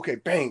 Okay,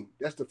 bang.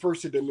 That's the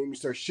first thing that made me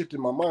start shifting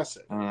my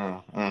mindset.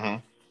 Mm-hmm.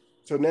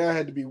 So now I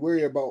had to be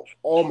wary about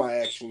all my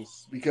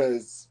actions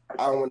because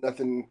I don't want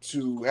nothing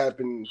to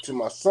happen to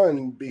my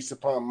son based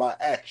upon my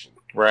action.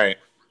 Right.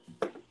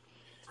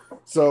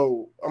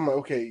 So I'm like,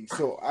 okay.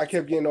 So I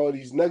kept getting all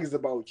these nuggets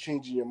about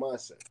changing your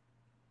mindset.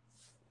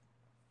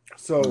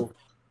 So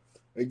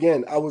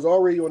again, I was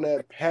already on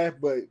that path,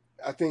 but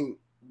I think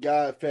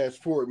God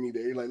fast forward me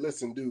there. He's like,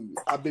 listen, dude,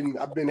 I've been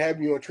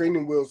having you on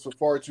training wheels for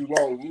far too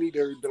long. You need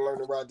to learn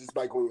to ride this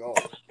bike on your own.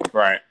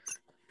 Right.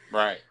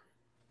 Right.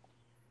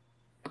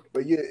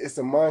 But yeah, it's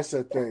a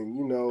mindset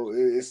thing.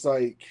 It's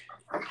like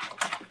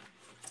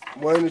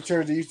one of the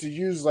terms they used to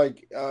use,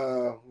 like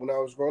when I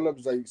was growing up,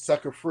 is like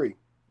sucker free.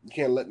 You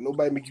can't let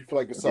nobody make you feel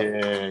like a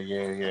sucker.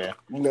 Yeah.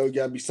 You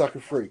gotta be sucker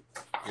free.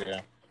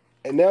 Yeah.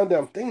 And now that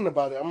I'm thinking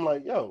about it, I'm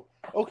like, yo,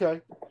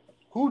 okay,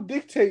 who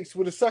dictates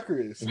what a sucker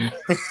is? now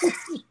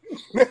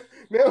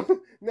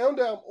that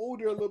I'm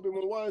older, a little bit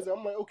more wise,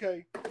 I'm like,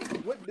 okay,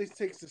 what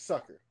dictates a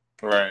sucker?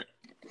 Right.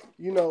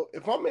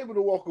 If I'm able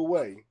to walk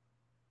away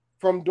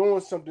from doing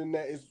something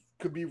that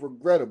could be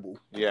regrettable,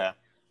 yeah,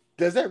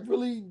 does that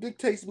really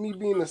dictate me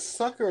being a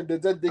sucker, or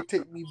does that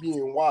dictate me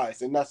being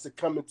wise and not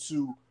succumbing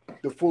to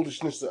the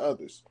foolishness of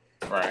others?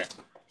 right.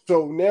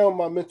 So now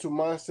my mental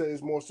mindset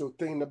is more so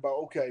thinking about,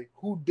 okay,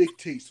 who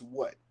dictates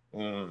what?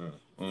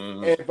 Mm-hmm.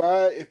 And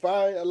if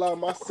I allow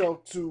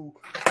myself to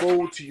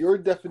fold to your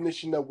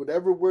definition of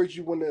whatever words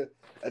you want to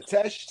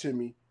attach to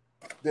me,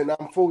 then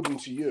I'm folding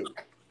to you.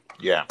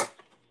 Yeah.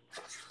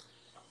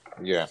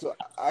 Yeah. So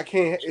I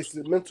can't. It's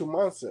the mental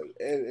mindset,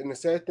 and the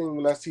sad thing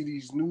when I see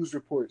these news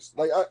reports,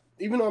 like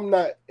even though I'm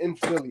not in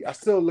Philly, I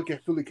still look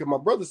at Philly because my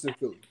brother's in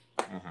Philly.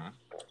 Mm-hmm.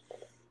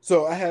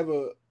 So I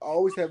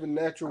always have a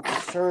natural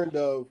concern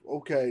of,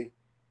 okay,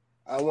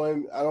 I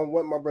don't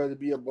want my brother to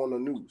be up on the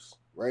news,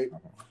 right?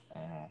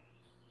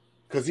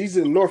 Because he's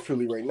in North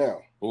Philly right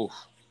now. Oof,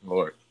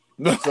 Lord.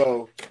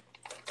 So,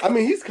 I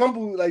mean, he's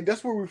comfortable. Like,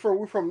 that's where we're from.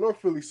 We're from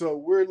North Philly, so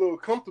we're a little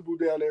comfortable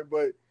down there.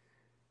 But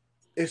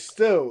it's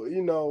still,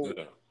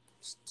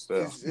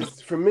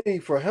 it's for me,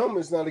 for him,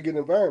 it's not a good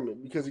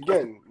environment because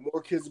again,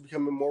 more kids are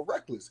becoming more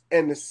reckless.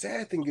 And the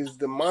sad thing is,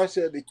 the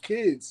mindset of the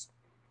kids,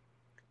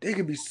 they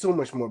could be so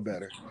much more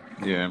better.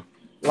 Yeah.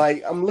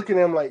 Like, I'm looking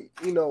at them like,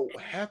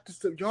 half the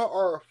stuff, y'all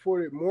are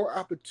afforded more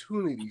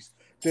opportunities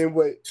than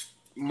what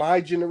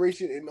my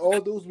generation and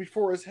all those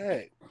before us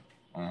had.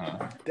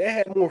 Uh-huh. They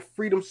had more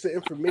freedoms to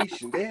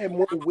information. They had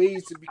more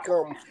ways to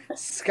become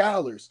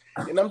scholars.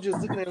 And I'm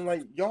just looking at them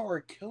like, y'all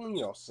are killing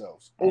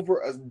yourselves over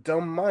a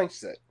dumb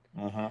mindset.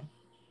 Uh-huh.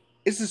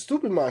 It's a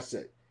stupid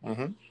mindset.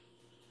 Uh-huh.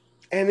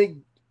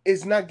 And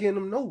it's not getting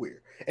them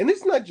nowhere. And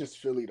it's not just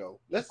Philly though.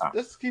 Let's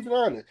keep it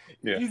honest.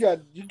 Yeah.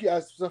 You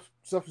got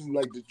stuff in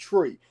like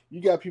Detroit.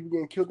 You got people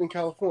getting killed in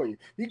California.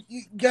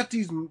 You got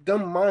these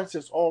dumb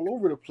mindsets all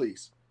over the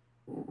place.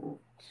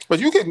 But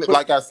you can,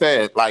 like I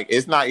said, like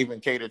it's not even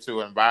catered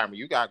to an environment.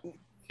 You got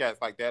cats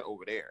like that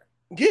over there.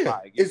 Yeah,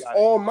 like, it's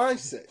all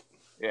mindset.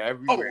 Yeah,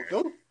 everywhere.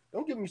 Oh,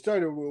 don't get me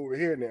started over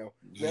here now.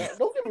 Now,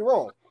 don't get me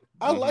wrong.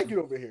 I like it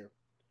over here.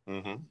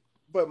 Mm-hmm.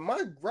 But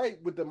my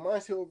gripe with the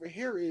mindset over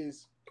here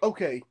is,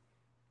 okay,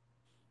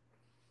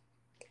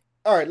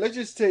 all right, let's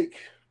just take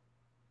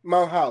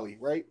Mount Holly,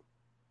 right?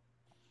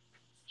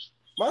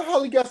 Mount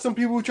Holly got some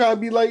people who try to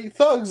be like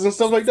thugs and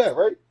stuff like that,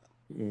 right?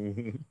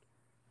 Mm-hmm.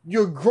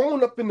 You're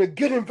growing up in a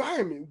good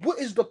environment. What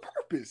is the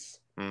purpose?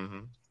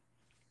 Mm-hmm.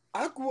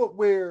 I grew up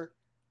where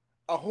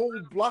a whole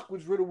block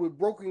was riddled with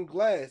broken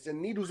glass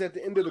and needles at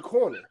the end of the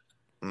corner.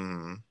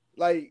 Mm-hmm.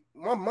 Like,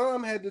 my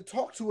mom had to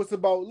talk to us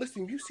about,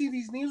 listen, you see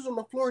these needles on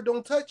the floor,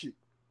 don't touch it.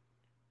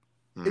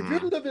 Mm-hmm. If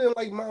you're living in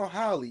like Mount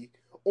Holly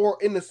or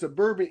in a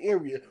suburban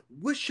area,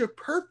 what's your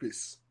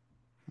purpose?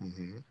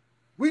 Mm-hmm.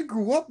 We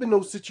grew up in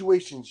those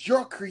situations.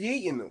 You're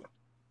creating them.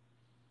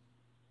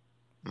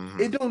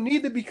 Mm-hmm. It don't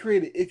need to be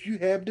created if you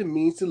have the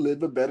means to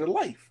live a better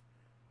life.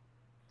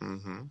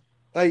 Mm-hmm.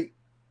 Like,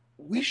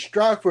 we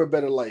strive for a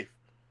better life.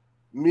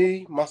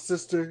 Me, my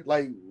sister,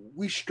 like,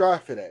 we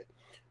strive for that.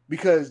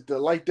 Because the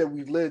life that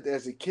we lived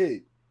as a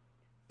kid,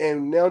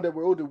 and now that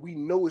we're older, we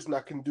know it's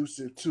not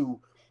conducive to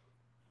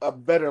a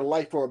better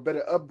life or a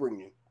better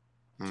upbringing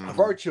of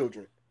our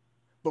children.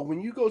 But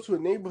when you go to a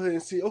neighborhood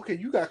and see, okay,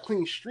 you got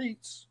clean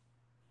streets,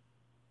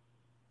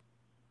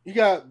 you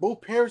got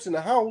both parents in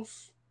the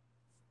house,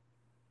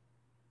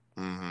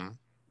 you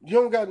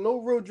don't got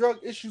no real drug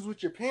issues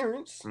with your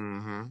parents.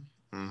 Why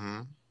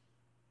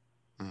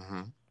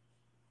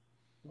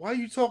are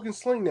you talking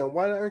slang now?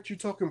 Why aren't you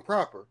talking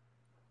proper?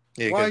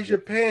 Yeah, why is your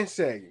pants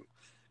sagging?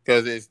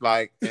 Because it's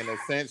like, in a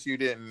sense, you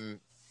didn't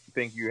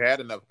think you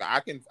had enough. I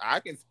can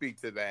speak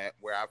to that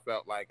where I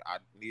felt like I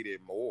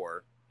needed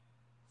more.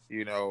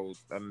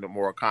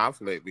 more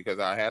conflict, because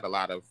I had a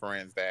lot of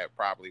friends that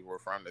probably were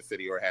from the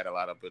city or had a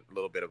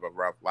little bit of a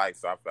rough life.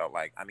 So I felt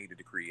like I needed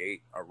to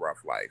create a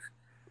rough life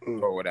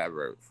or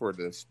whatever. For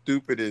the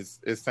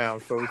stupidest, it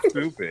sounds so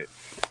stupid,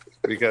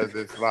 because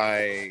it's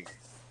like,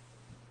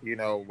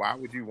 why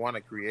would you want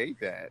to create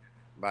that?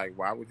 Like,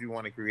 why would you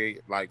want to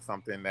create like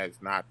something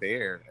that's not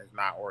there, that's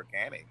not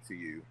organic to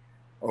you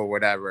or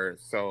whatever?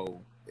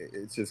 So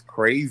it's just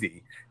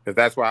crazy, because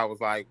that's why I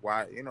was like,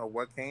 why,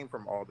 what came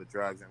from all the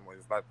drugs, and was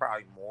like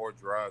probably more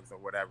drugs or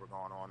whatever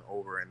going on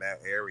over in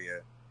that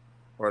area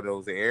or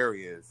those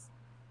areas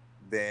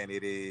than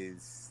it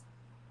is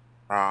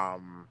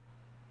um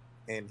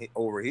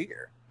over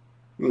here.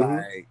 Mm-hmm.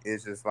 Like,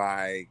 it's just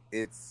like,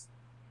 it's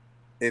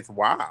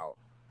wild.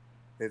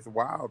 It's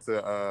wild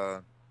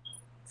to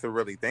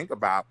really think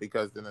about,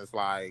 because then it's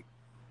like,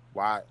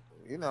 why,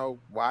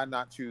 why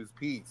not choose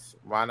peace?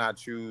 Why not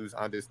choose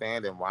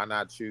understanding? Why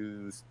not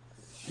choose,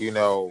 you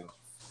know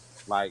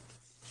like,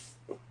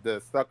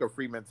 the sucker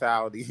free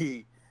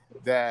mentality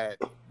that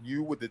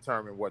you would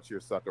determine what you're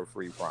sucker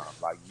free from?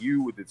 Like,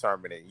 you would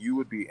determine it, you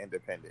would be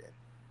independent.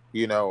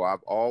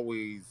 I've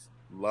always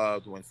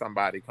loved when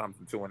somebody comes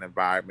into an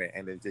environment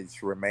and they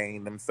just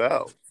remain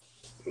themselves.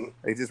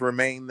 They just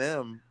remain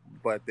them,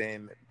 but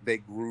then they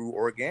grew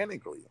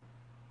organically.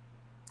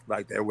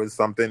 Like, there was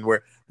something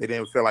where they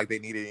didn't feel like they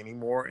needed any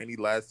more, any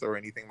less, or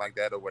anything like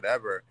that, or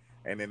whatever.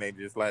 And then they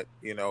just let,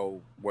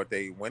 what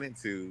they went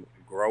into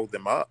grow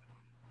them up,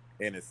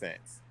 in a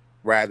sense,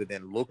 rather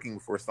than looking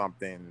for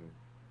something,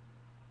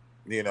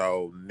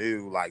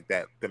 new, like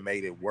that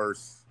made it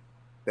worse.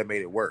 That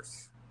made it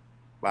worse.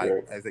 Like,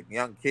 Right. as a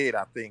young kid,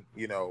 I think,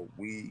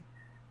 we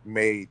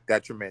made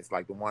detriments,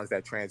 like the ones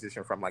that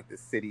transition from like the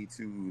city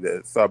to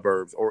the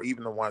suburbs, or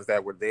even the ones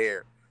that were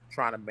there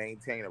trying to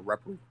maintain a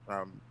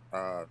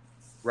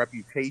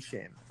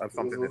reputation of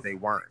something Mm-hmm. that they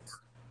weren't.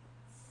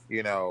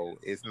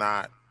 It's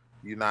not,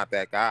 you're not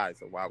that guy,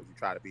 so why would you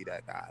try to be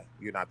that guy?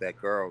 You're not that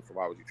girl, so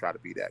why would you try to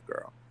be that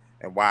girl?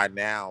 And why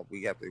now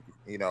we have to,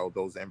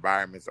 those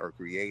environments are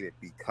created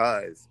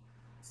because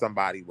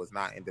somebody was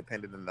not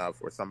independent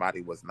enough, or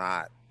somebody was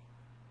not,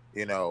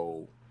 you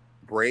know,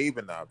 brave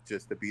enough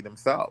just to be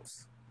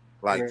themselves.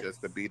 Like, Right.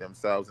 just to be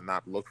themselves and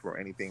not look for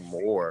anything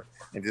more,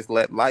 and just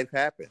let life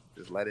happen.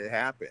 Just let it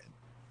happen.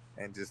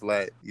 And just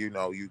let, you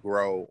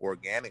grow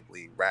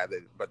organically,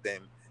 but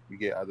then you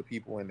get other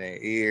people in their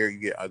ear, you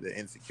get other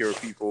insecure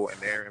people in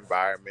their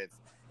environments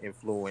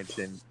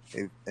influencing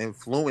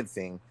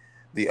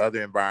the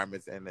other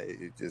environments, and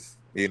it just,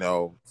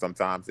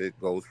 sometimes it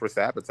goes for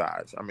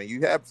sabotage. I mean,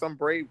 you have some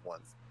brave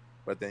ones,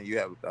 but then you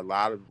have a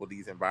lot of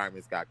these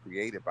environments got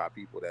created by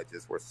people that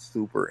just were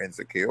super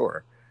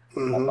insecure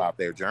Mm-hmm. about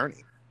their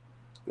journey.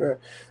 Right.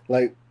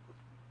 Like,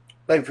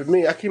 like for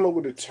me, I came up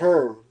with a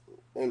term,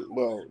 and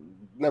well,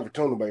 never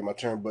told nobody my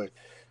term, but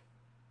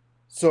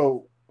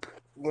so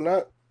when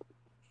I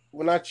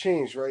when I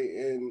change, right,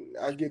 and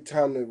I get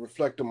time to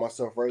reflect on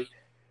myself, right,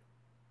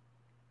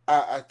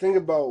 I think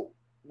about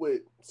what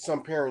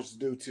some parents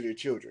do to their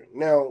children.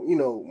 Now,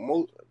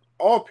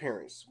 all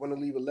parents want to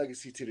leave a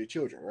legacy to their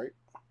children, right?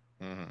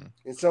 Mm-hmm.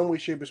 In some way,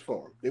 shape, or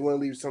form, they want to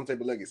leave some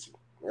type of legacy,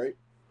 right?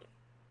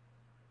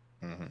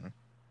 Mm-hmm.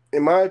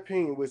 In my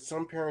opinion, what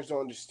some parents don't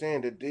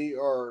understand that they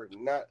are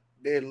not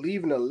they're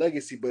leaving a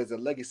legacy, but it's a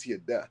legacy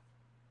of death.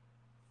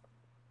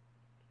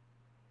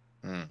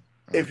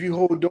 If you Mm-hmm.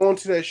 hold on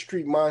to that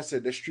street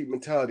mindset, that street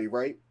mentality,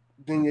 right,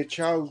 then your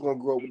child is gonna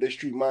grow up with that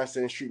street mindset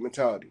and street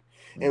mentality.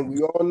 And Mm-hmm.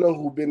 we all know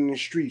who've been in the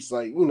streets.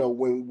 Like,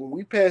 when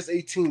we passed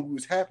 18, we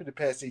was happy to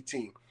pass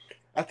 18.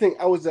 I think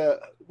I was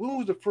when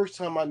was the first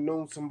time I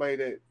known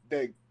somebody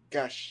that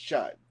got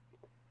shot?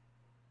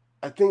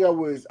 I think I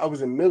was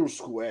in middle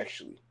school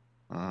actually.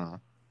 Mm-hmm.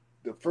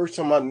 The first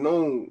time I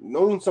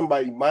known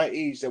somebody my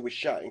age that was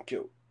shot and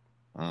killed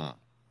Mm-hmm.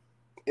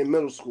 in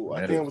middle school. I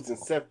think I Middle was in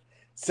school.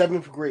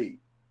 seventh grade.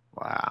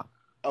 Wow.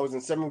 I was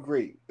in seventh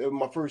grade. That was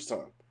my first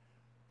time.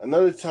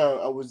 Another time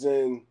I was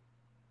in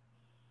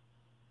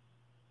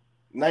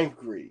ninth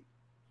grade.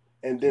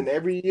 And then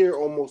every year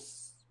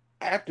almost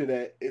after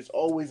that, it's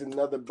always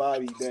another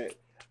body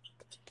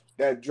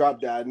that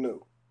dropped that I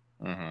knew.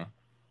 Mm-hmm.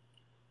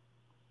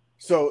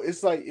 So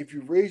it's like if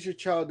you raise your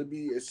child to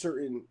be a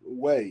certain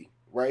way,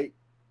 right?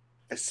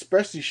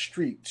 Especially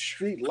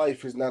street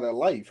life is not a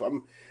life.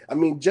 I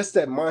mean, just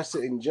that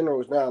mindset in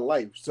general is not a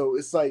life. So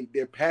it's like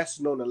they're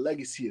passing on a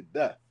legacy of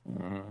death.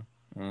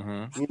 Mm-hmm.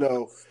 Mm-hmm. You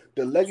know,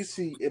 the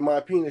legacy, in my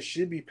opinion, that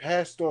should be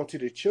passed on to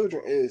the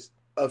children is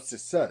of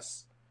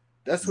success.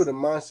 That's what the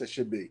mindset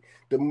should be.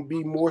 To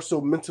be more so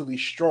mentally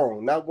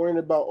strong, not worrying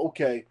about,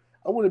 okay,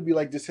 I want to be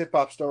like this hip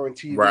hop star on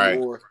TV, Right.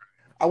 or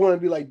I want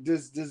to be like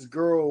this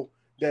girl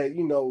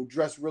that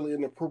dressed really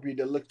inappropriate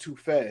that look too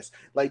fast.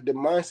 Like the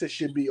mindset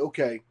should be,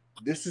 okay,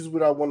 this is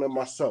what I want of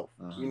myself.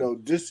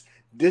 Mm-hmm.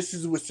 This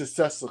is what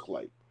success look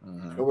like,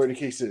 Mm-hmm. or where the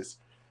case is.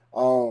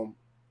 Um,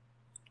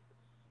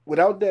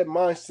 Without that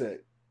mindset,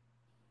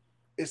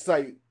 it's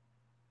like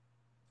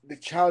the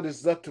child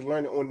is left to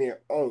learn it on their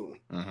own.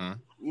 Mm-hmm.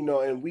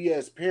 And we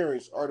as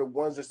parents are the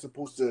ones that's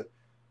supposed to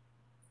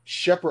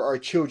shepherd our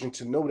children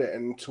to know that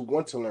and to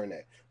want to learn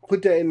that.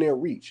 Put that in their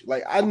reach.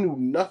 Like, I knew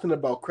nothing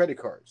about credit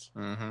cards.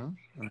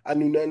 Mm-hmm. I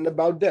knew nothing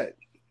about debt.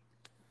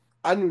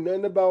 I knew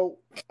nothing about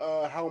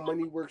how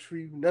money works for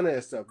you. None of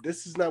that stuff.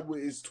 This is not what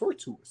is taught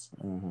to us.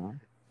 Mm-hmm.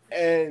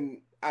 And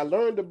I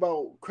learned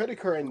about credit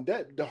card and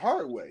debt the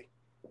hard way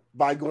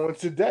by going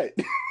to debt.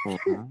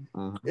 Mm-hmm.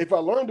 Mm-hmm. If I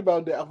learned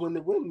about that, I wouldn't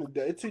have went into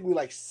debt. It took me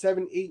like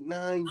 7, 8,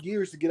 9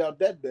 years to get out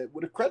that debt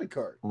with a credit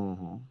card.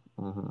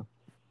 Mm-hmm. Mm-hmm.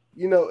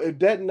 You know, if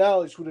that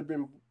knowledge would have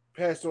been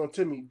passed on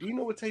to me, do you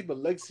know what type of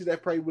legacy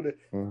that probably would have?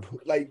 Mm-hmm.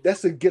 Like,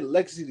 that's a good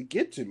legacy to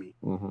get to me.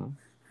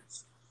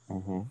 Mm-hmm.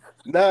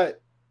 Mm-hmm. Not,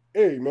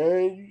 hey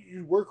man,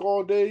 you work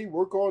all day,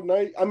 work all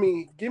night. I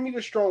mean, give me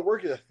the strong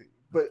work ethic,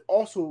 but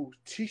also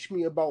teach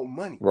me about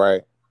money.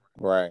 Right.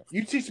 Right.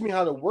 You teach me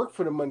how to work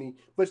for the money,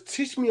 but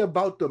teach me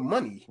about the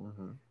money.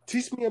 Mm-hmm.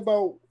 Teach me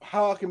about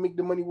how I can make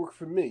the money work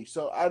for me,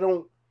 so I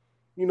don't,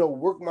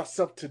 work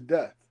myself to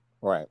death.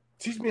 Right.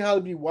 Teach me how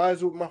to be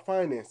wise with my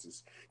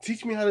finances.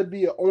 Teach me how to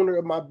be an owner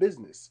of my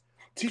business.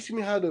 Teach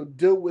me how to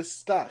deal with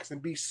stocks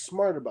and be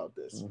smart about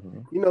this.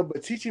 Mm-hmm.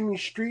 But teaching me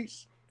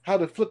streets, how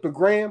to flip a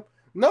gram,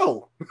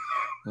 no.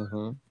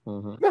 Mm-hmm.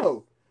 Mm-hmm.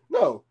 No,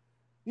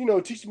 no.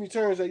 Teaching me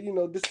terms that,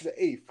 this is an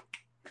eighth.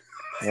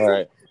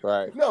 Right.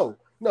 Right. No,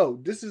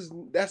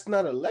 that's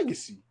not a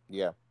legacy.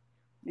 Yeah.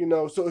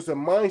 So it's a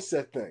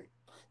mindset thing.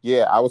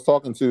 Yeah. I was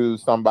talking to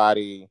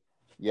somebody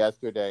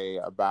yesterday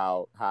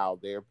about how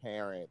their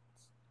parents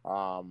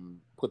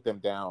put them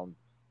down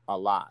a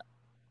lot.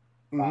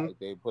 Mm-hmm. Like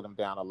they put them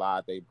down a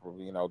lot. They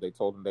they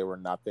told them they were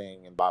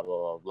nothing and blah blah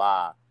blah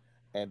blah,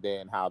 and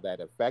then how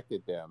that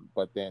affected them.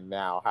 But then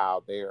now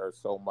how they are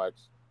so much.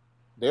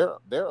 They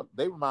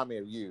remind me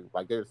of you.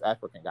 Like there's this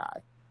African guy,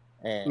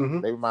 and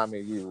Mm-hmm. they remind me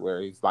of you,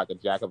 where he's like a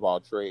jack of all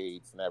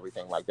trades and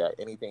everything like that.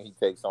 Anything he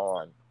takes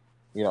on,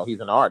 he's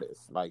an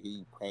artist. Like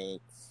he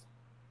paints,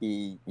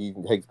 he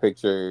takes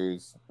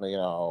pictures. He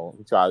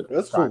That's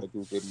trying to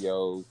cool. do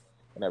videos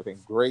and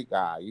everything. Great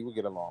guy. You would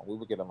get along. We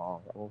would get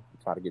along. We'll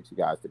try to get you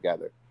guys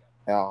together.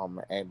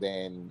 And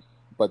then,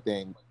 but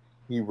then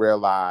he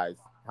realized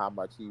how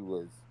much he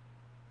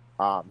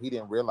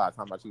didn't realize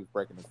how much he was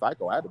breaking the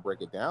cycle. I had to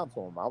break it down to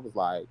him. I was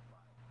like,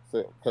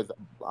 so because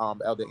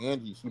Elder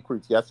Angie, she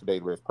preached yesterday,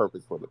 there's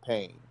purpose for the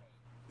pain.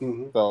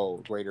 Mm-hmm.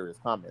 So greater is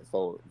coming.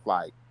 So it's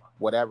like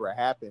whatever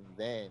happened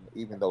then,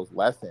 even those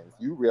lessons,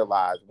 you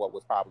realize what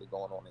was probably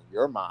going on in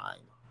your mind.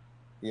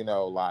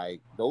 Like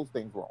those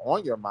things were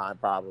on your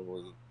mind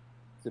probably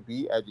to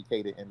be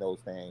educated in those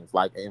things.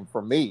 Like, and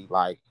for me,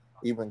 like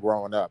even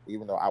growing up,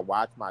 even though I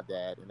watched my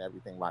dad and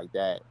everything like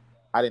that,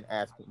 I didn't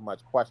ask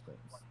much questions,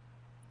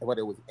 but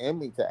it was in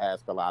me to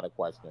ask a lot of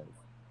questions,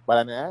 but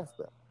I didn't ask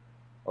them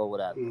or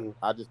whatever. Mm-hmm.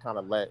 I just kind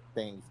of let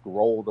things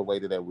roll the way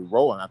that we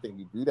roll, and I think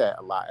you do that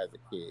a lot as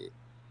a kid,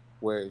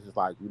 where it's just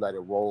like you let it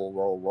roll,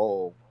 roll,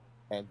 roll,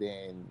 and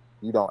then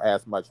you don't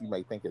ask much. You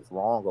may think it's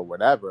wrong or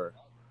whatever,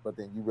 but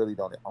then you really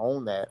don't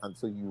own that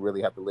until you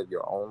really have to live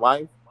your own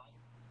life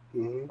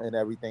Mm-hmm. and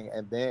everything,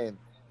 and then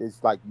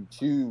it's like you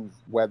choose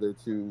whether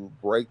to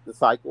break the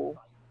cycle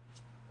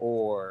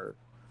or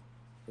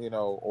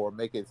or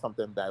make it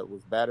something that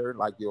was better.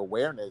 Like your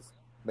awareness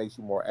makes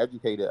you more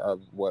educated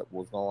of what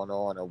was going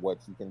on and what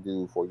you can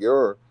do for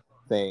your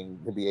thing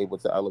to be able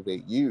to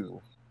elevate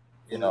you.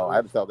 I Mm-hmm.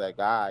 had to tell that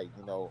guy,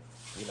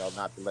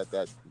 not to let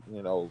that,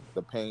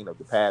 the pain of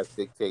the past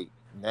dictate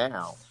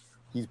now.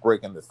 He's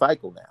breaking the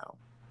cycle now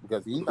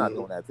because he's not Mm-hmm.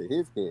 doing that to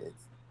his kids.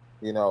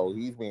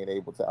 He's being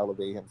able to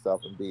elevate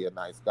himself and be a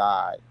nice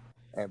guy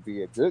and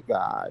be a good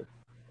guy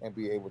and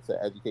be able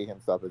to educate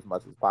himself as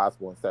much as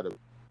possible instead of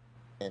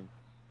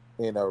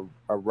in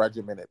a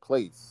regimented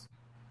place.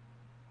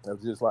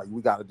 It's just like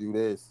we got to do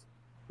this,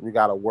 we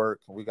got to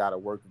work, and we got to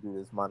work to do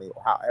this money.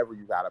 Or however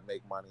you got to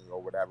make money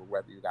or whatever,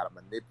 whether you got to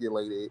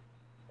manipulate it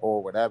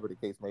or whatever the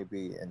case may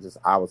be. And just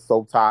I was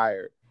so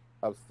tired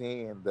of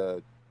seeing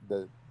the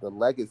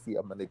legacy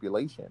of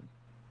manipulation,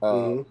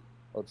 of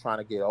Mm-hmm. trying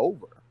to get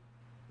over.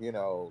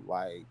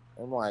 Like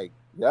I'm like,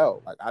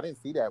 yo, like I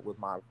didn't see that with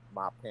my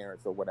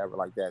parents or whatever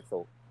like that.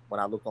 So when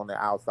I look on the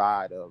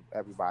outside of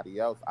everybody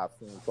else, I've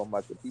seen so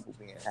much of people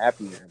being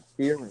happy and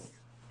cheering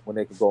when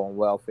they could go on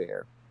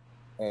welfare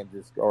and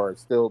just or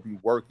still be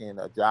working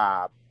a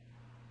job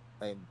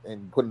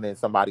and putting in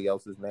somebody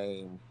else's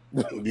name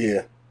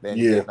Yeah. then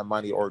Yeah. getting the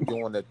money or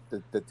doing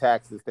the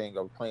taxes thing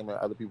of claiming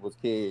other people's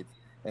kids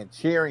and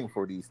cheering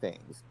for these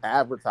things,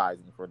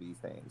 advertising for these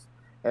things.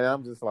 And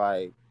I'm just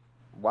like,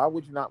 why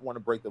would you not want to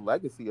break the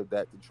legacy of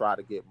that to try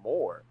to get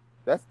more?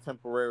 That's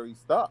temporary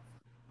stuff.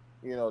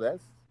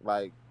 That's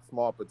like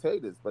small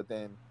potatoes. But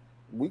then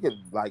we could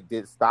like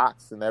get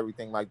stocks and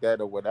everything like that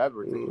or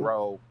whatever to Mm-hmm.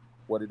 grow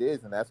what it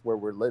is. And that's where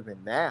we're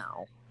living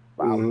now.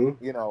 But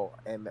Mm-hmm.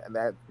 and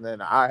that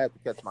then I have to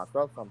catch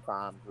myself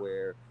sometimes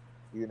where,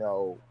 you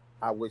know,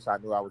 I wish I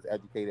knew I was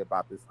educated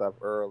about this stuff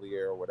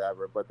earlier or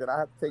whatever. But then I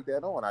have to take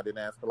that on. I didn't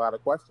ask a lot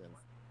of questions.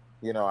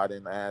 I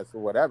didn't ask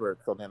whatever.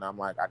 So then I'm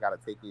like, I got to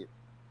take it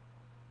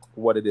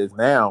what it is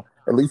now.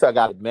 At least I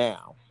got it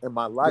now in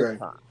my Right.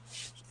 lifetime.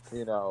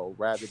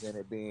 Rather than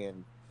it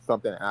being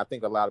something, and I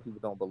think a lot of people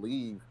don't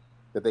believe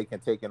that they can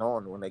take it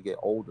on when they get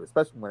older,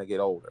 especially when they get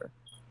older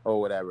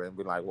or whatever, and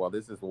be like, well,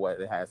 this is what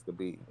it has to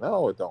be.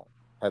 No, it don't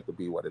have to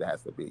be what it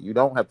has to be. You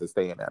don't have to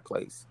stay in that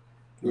place.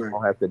 You Right.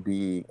 don't have to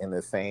be in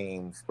the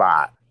same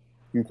spot.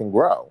 You can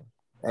grow.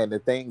 And the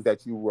things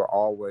that you were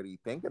already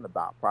thinking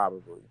about,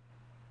 probably,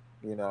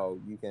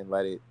 you can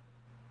let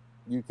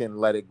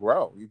it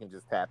grow. You can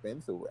just tap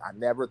into it. I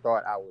never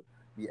thought I would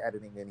be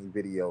editing any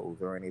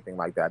videos or anything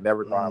like that. I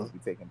never thought I would be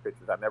taking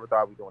pictures. I never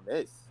thought I'd be doing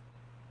this,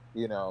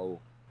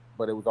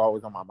 but it was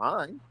always on my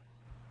mind.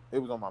 It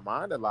was on my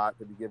mind a lot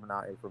to be giving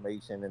out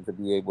information and to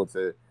be able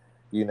to,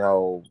 you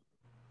know,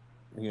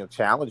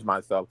 challenge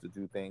myself to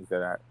do things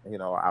that are,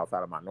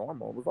 outside of my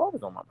normal. It was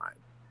always on my mind,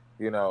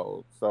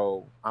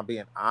 so I'm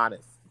being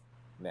honest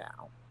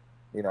now.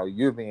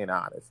 You're being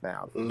honest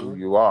now to who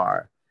you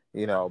are,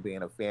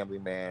 being a family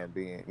man,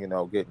 being,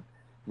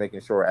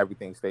 making sure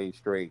everything stays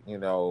straight,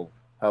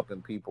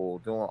 helping people,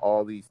 doing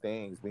all these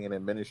things, being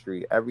in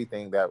ministry,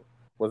 everything that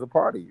was a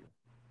part of you,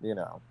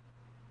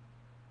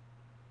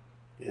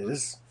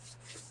 Yes.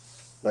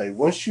 Like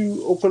once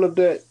you open up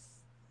that,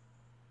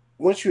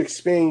 once you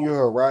expand your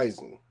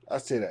horizon, I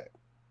say that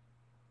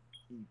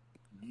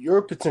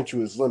your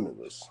potential is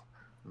limitless.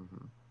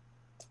 Mm-hmm.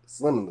 It's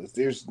limitless.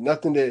 There's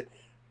nothing that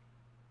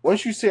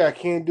once you say I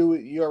can't do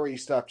it, you already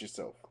stopped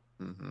yourself.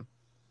 Mm-hmm.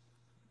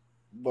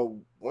 But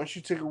once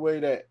you take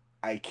away that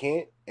I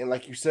can't, and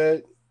like you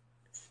said,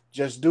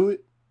 just do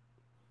it,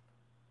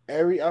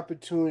 every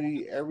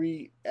opportunity,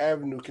 every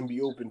avenue can be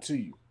open to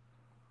you.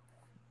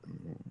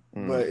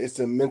 Mm-hmm. But it's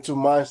a mental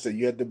mindset.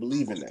 You have to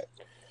believe in that.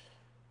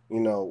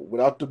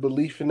 Without the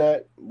belief in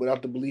that,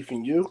 without the belief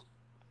in you,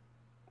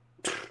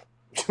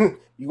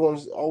 you're going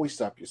to always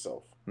stop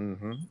yourself.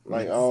 Mm-hmm.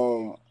 Like,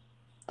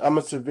 I'm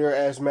a severe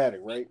asthmatic,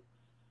 right?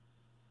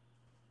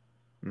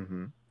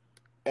 Mm-hmm.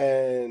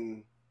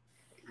 And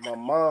my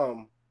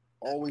mom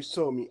always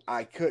told me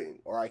I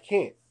couldn't or I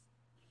can't.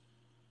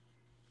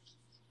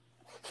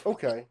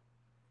 Okay.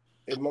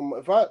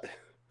 If I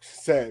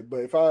sad, but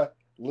if I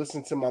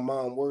listen to my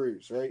mom's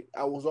words, right,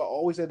 I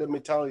always had the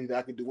mentality that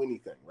I could do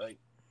anything, right?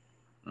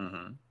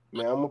 Mm-hmm.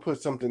 Man, I'm gonna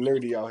put something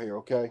nerdy out here,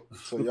 okay?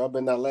 So y'all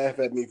better not laugh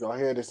at me if y'all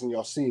hear this and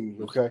y'all see me,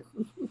 okay?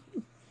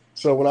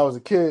 So when I was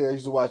a kid, I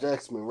used to watch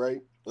X-Men,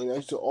 right? And I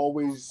used to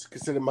always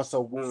consider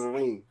myself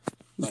Wolverine.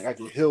 Like I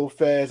could heal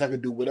fast, I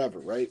could do whatever,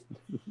 right?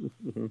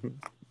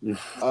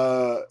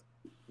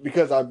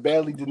 Because I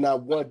badly did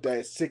not want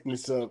that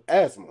sickness of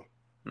asthma.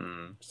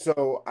 Mm-hmm.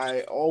 So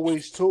I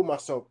always told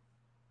myself,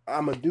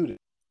 I'm gonna do this.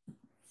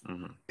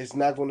 Mm-hmm. It's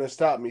not gonna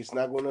stop me. It's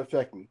not gonna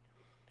affect me.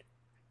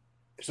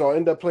 So I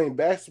ended up playing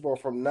basketball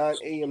from 9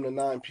 a.m. to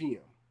 9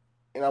 p.m.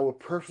 And I would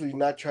purposely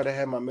not try to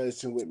have my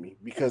medicine with me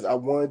because I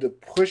wanted to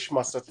push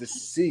myself to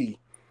see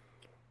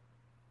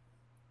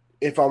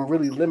if I'm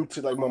really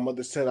limited, like my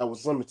mother said I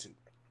was limited.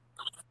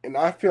 And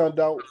I found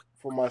out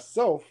for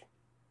myself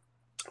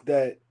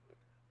that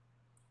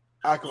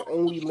I can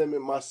only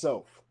limit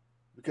myself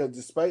because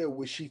despite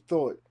what she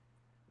thought,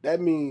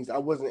 that means I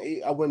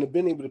wouldn't have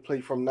been able to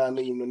play from 9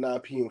 a.m. to 9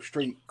 p.m.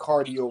 straight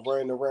cardio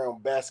running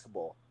around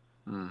basketball.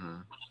 Mm-hmm.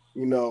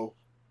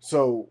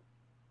 So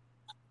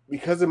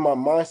because of my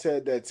mindset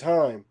at that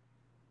time,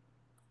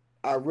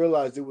 I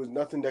realized there was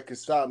nothing that could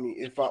stop me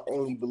if I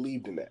only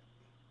believed in that.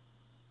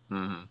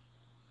 Mm-hmm.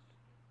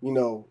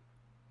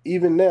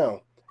 Even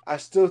now, I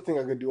still think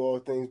I could do all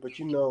things, but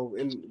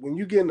and when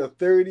you get in the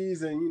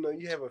 30s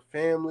and you have a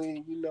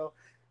family,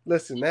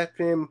 listen,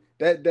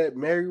 that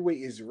married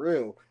weight is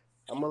real.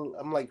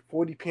 I'm like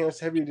 40 pounds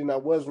heavier than I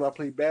was when I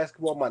played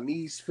basketball. My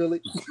knees feel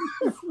it.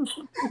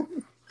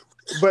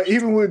 But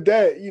even with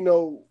that,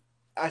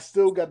 I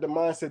still got the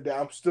mindset that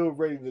I'm still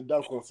ready to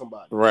dunk on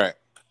somebody. Right.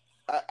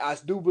 I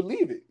do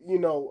believe it.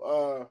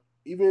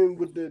 Even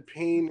with the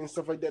pain and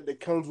stuff like that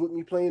comes with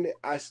me playing it,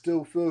 I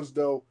still feel as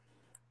though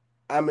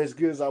I'm as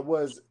good as I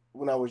was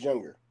when I was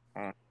younger.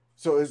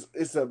 So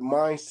it's a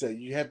mindset.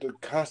 You have to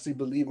constantly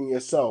believe in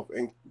yourself,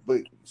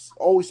 but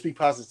always speak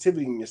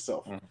positivity in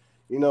yourself.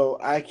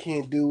 I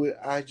can't do it.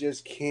 I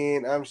just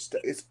can't.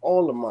 It's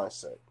all a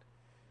mindset.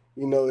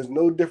 It's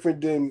no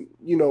different than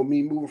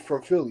me moving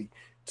from Philly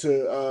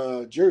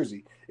to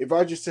Jersey. If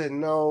I just said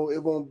no,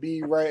 it won't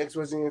be right. X,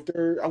 Y, Z, and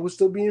third, I would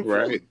still be in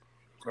Philly.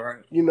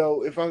 Right.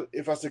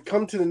 If I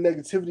succumb to the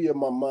negativity of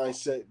my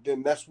mindset,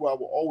 then that's where I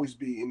will always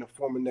be in the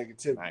form of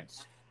negativity.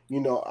 Nice.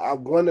 I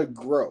want to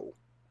grow.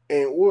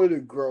 In order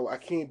to grow, I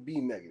can't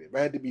be negative. I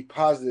had to be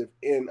positive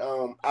and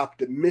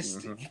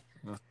optimistic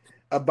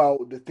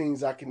about the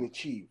things I can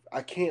achieve.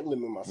 I can't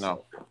limit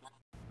myself. No.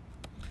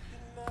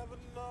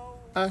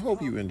 I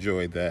hope you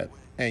enjoyed that,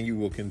 and you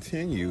will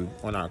continue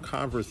on our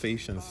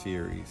conversation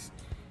series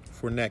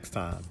for next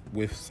time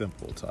with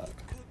Simple Talk.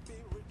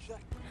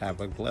 Have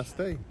a blessed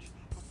day.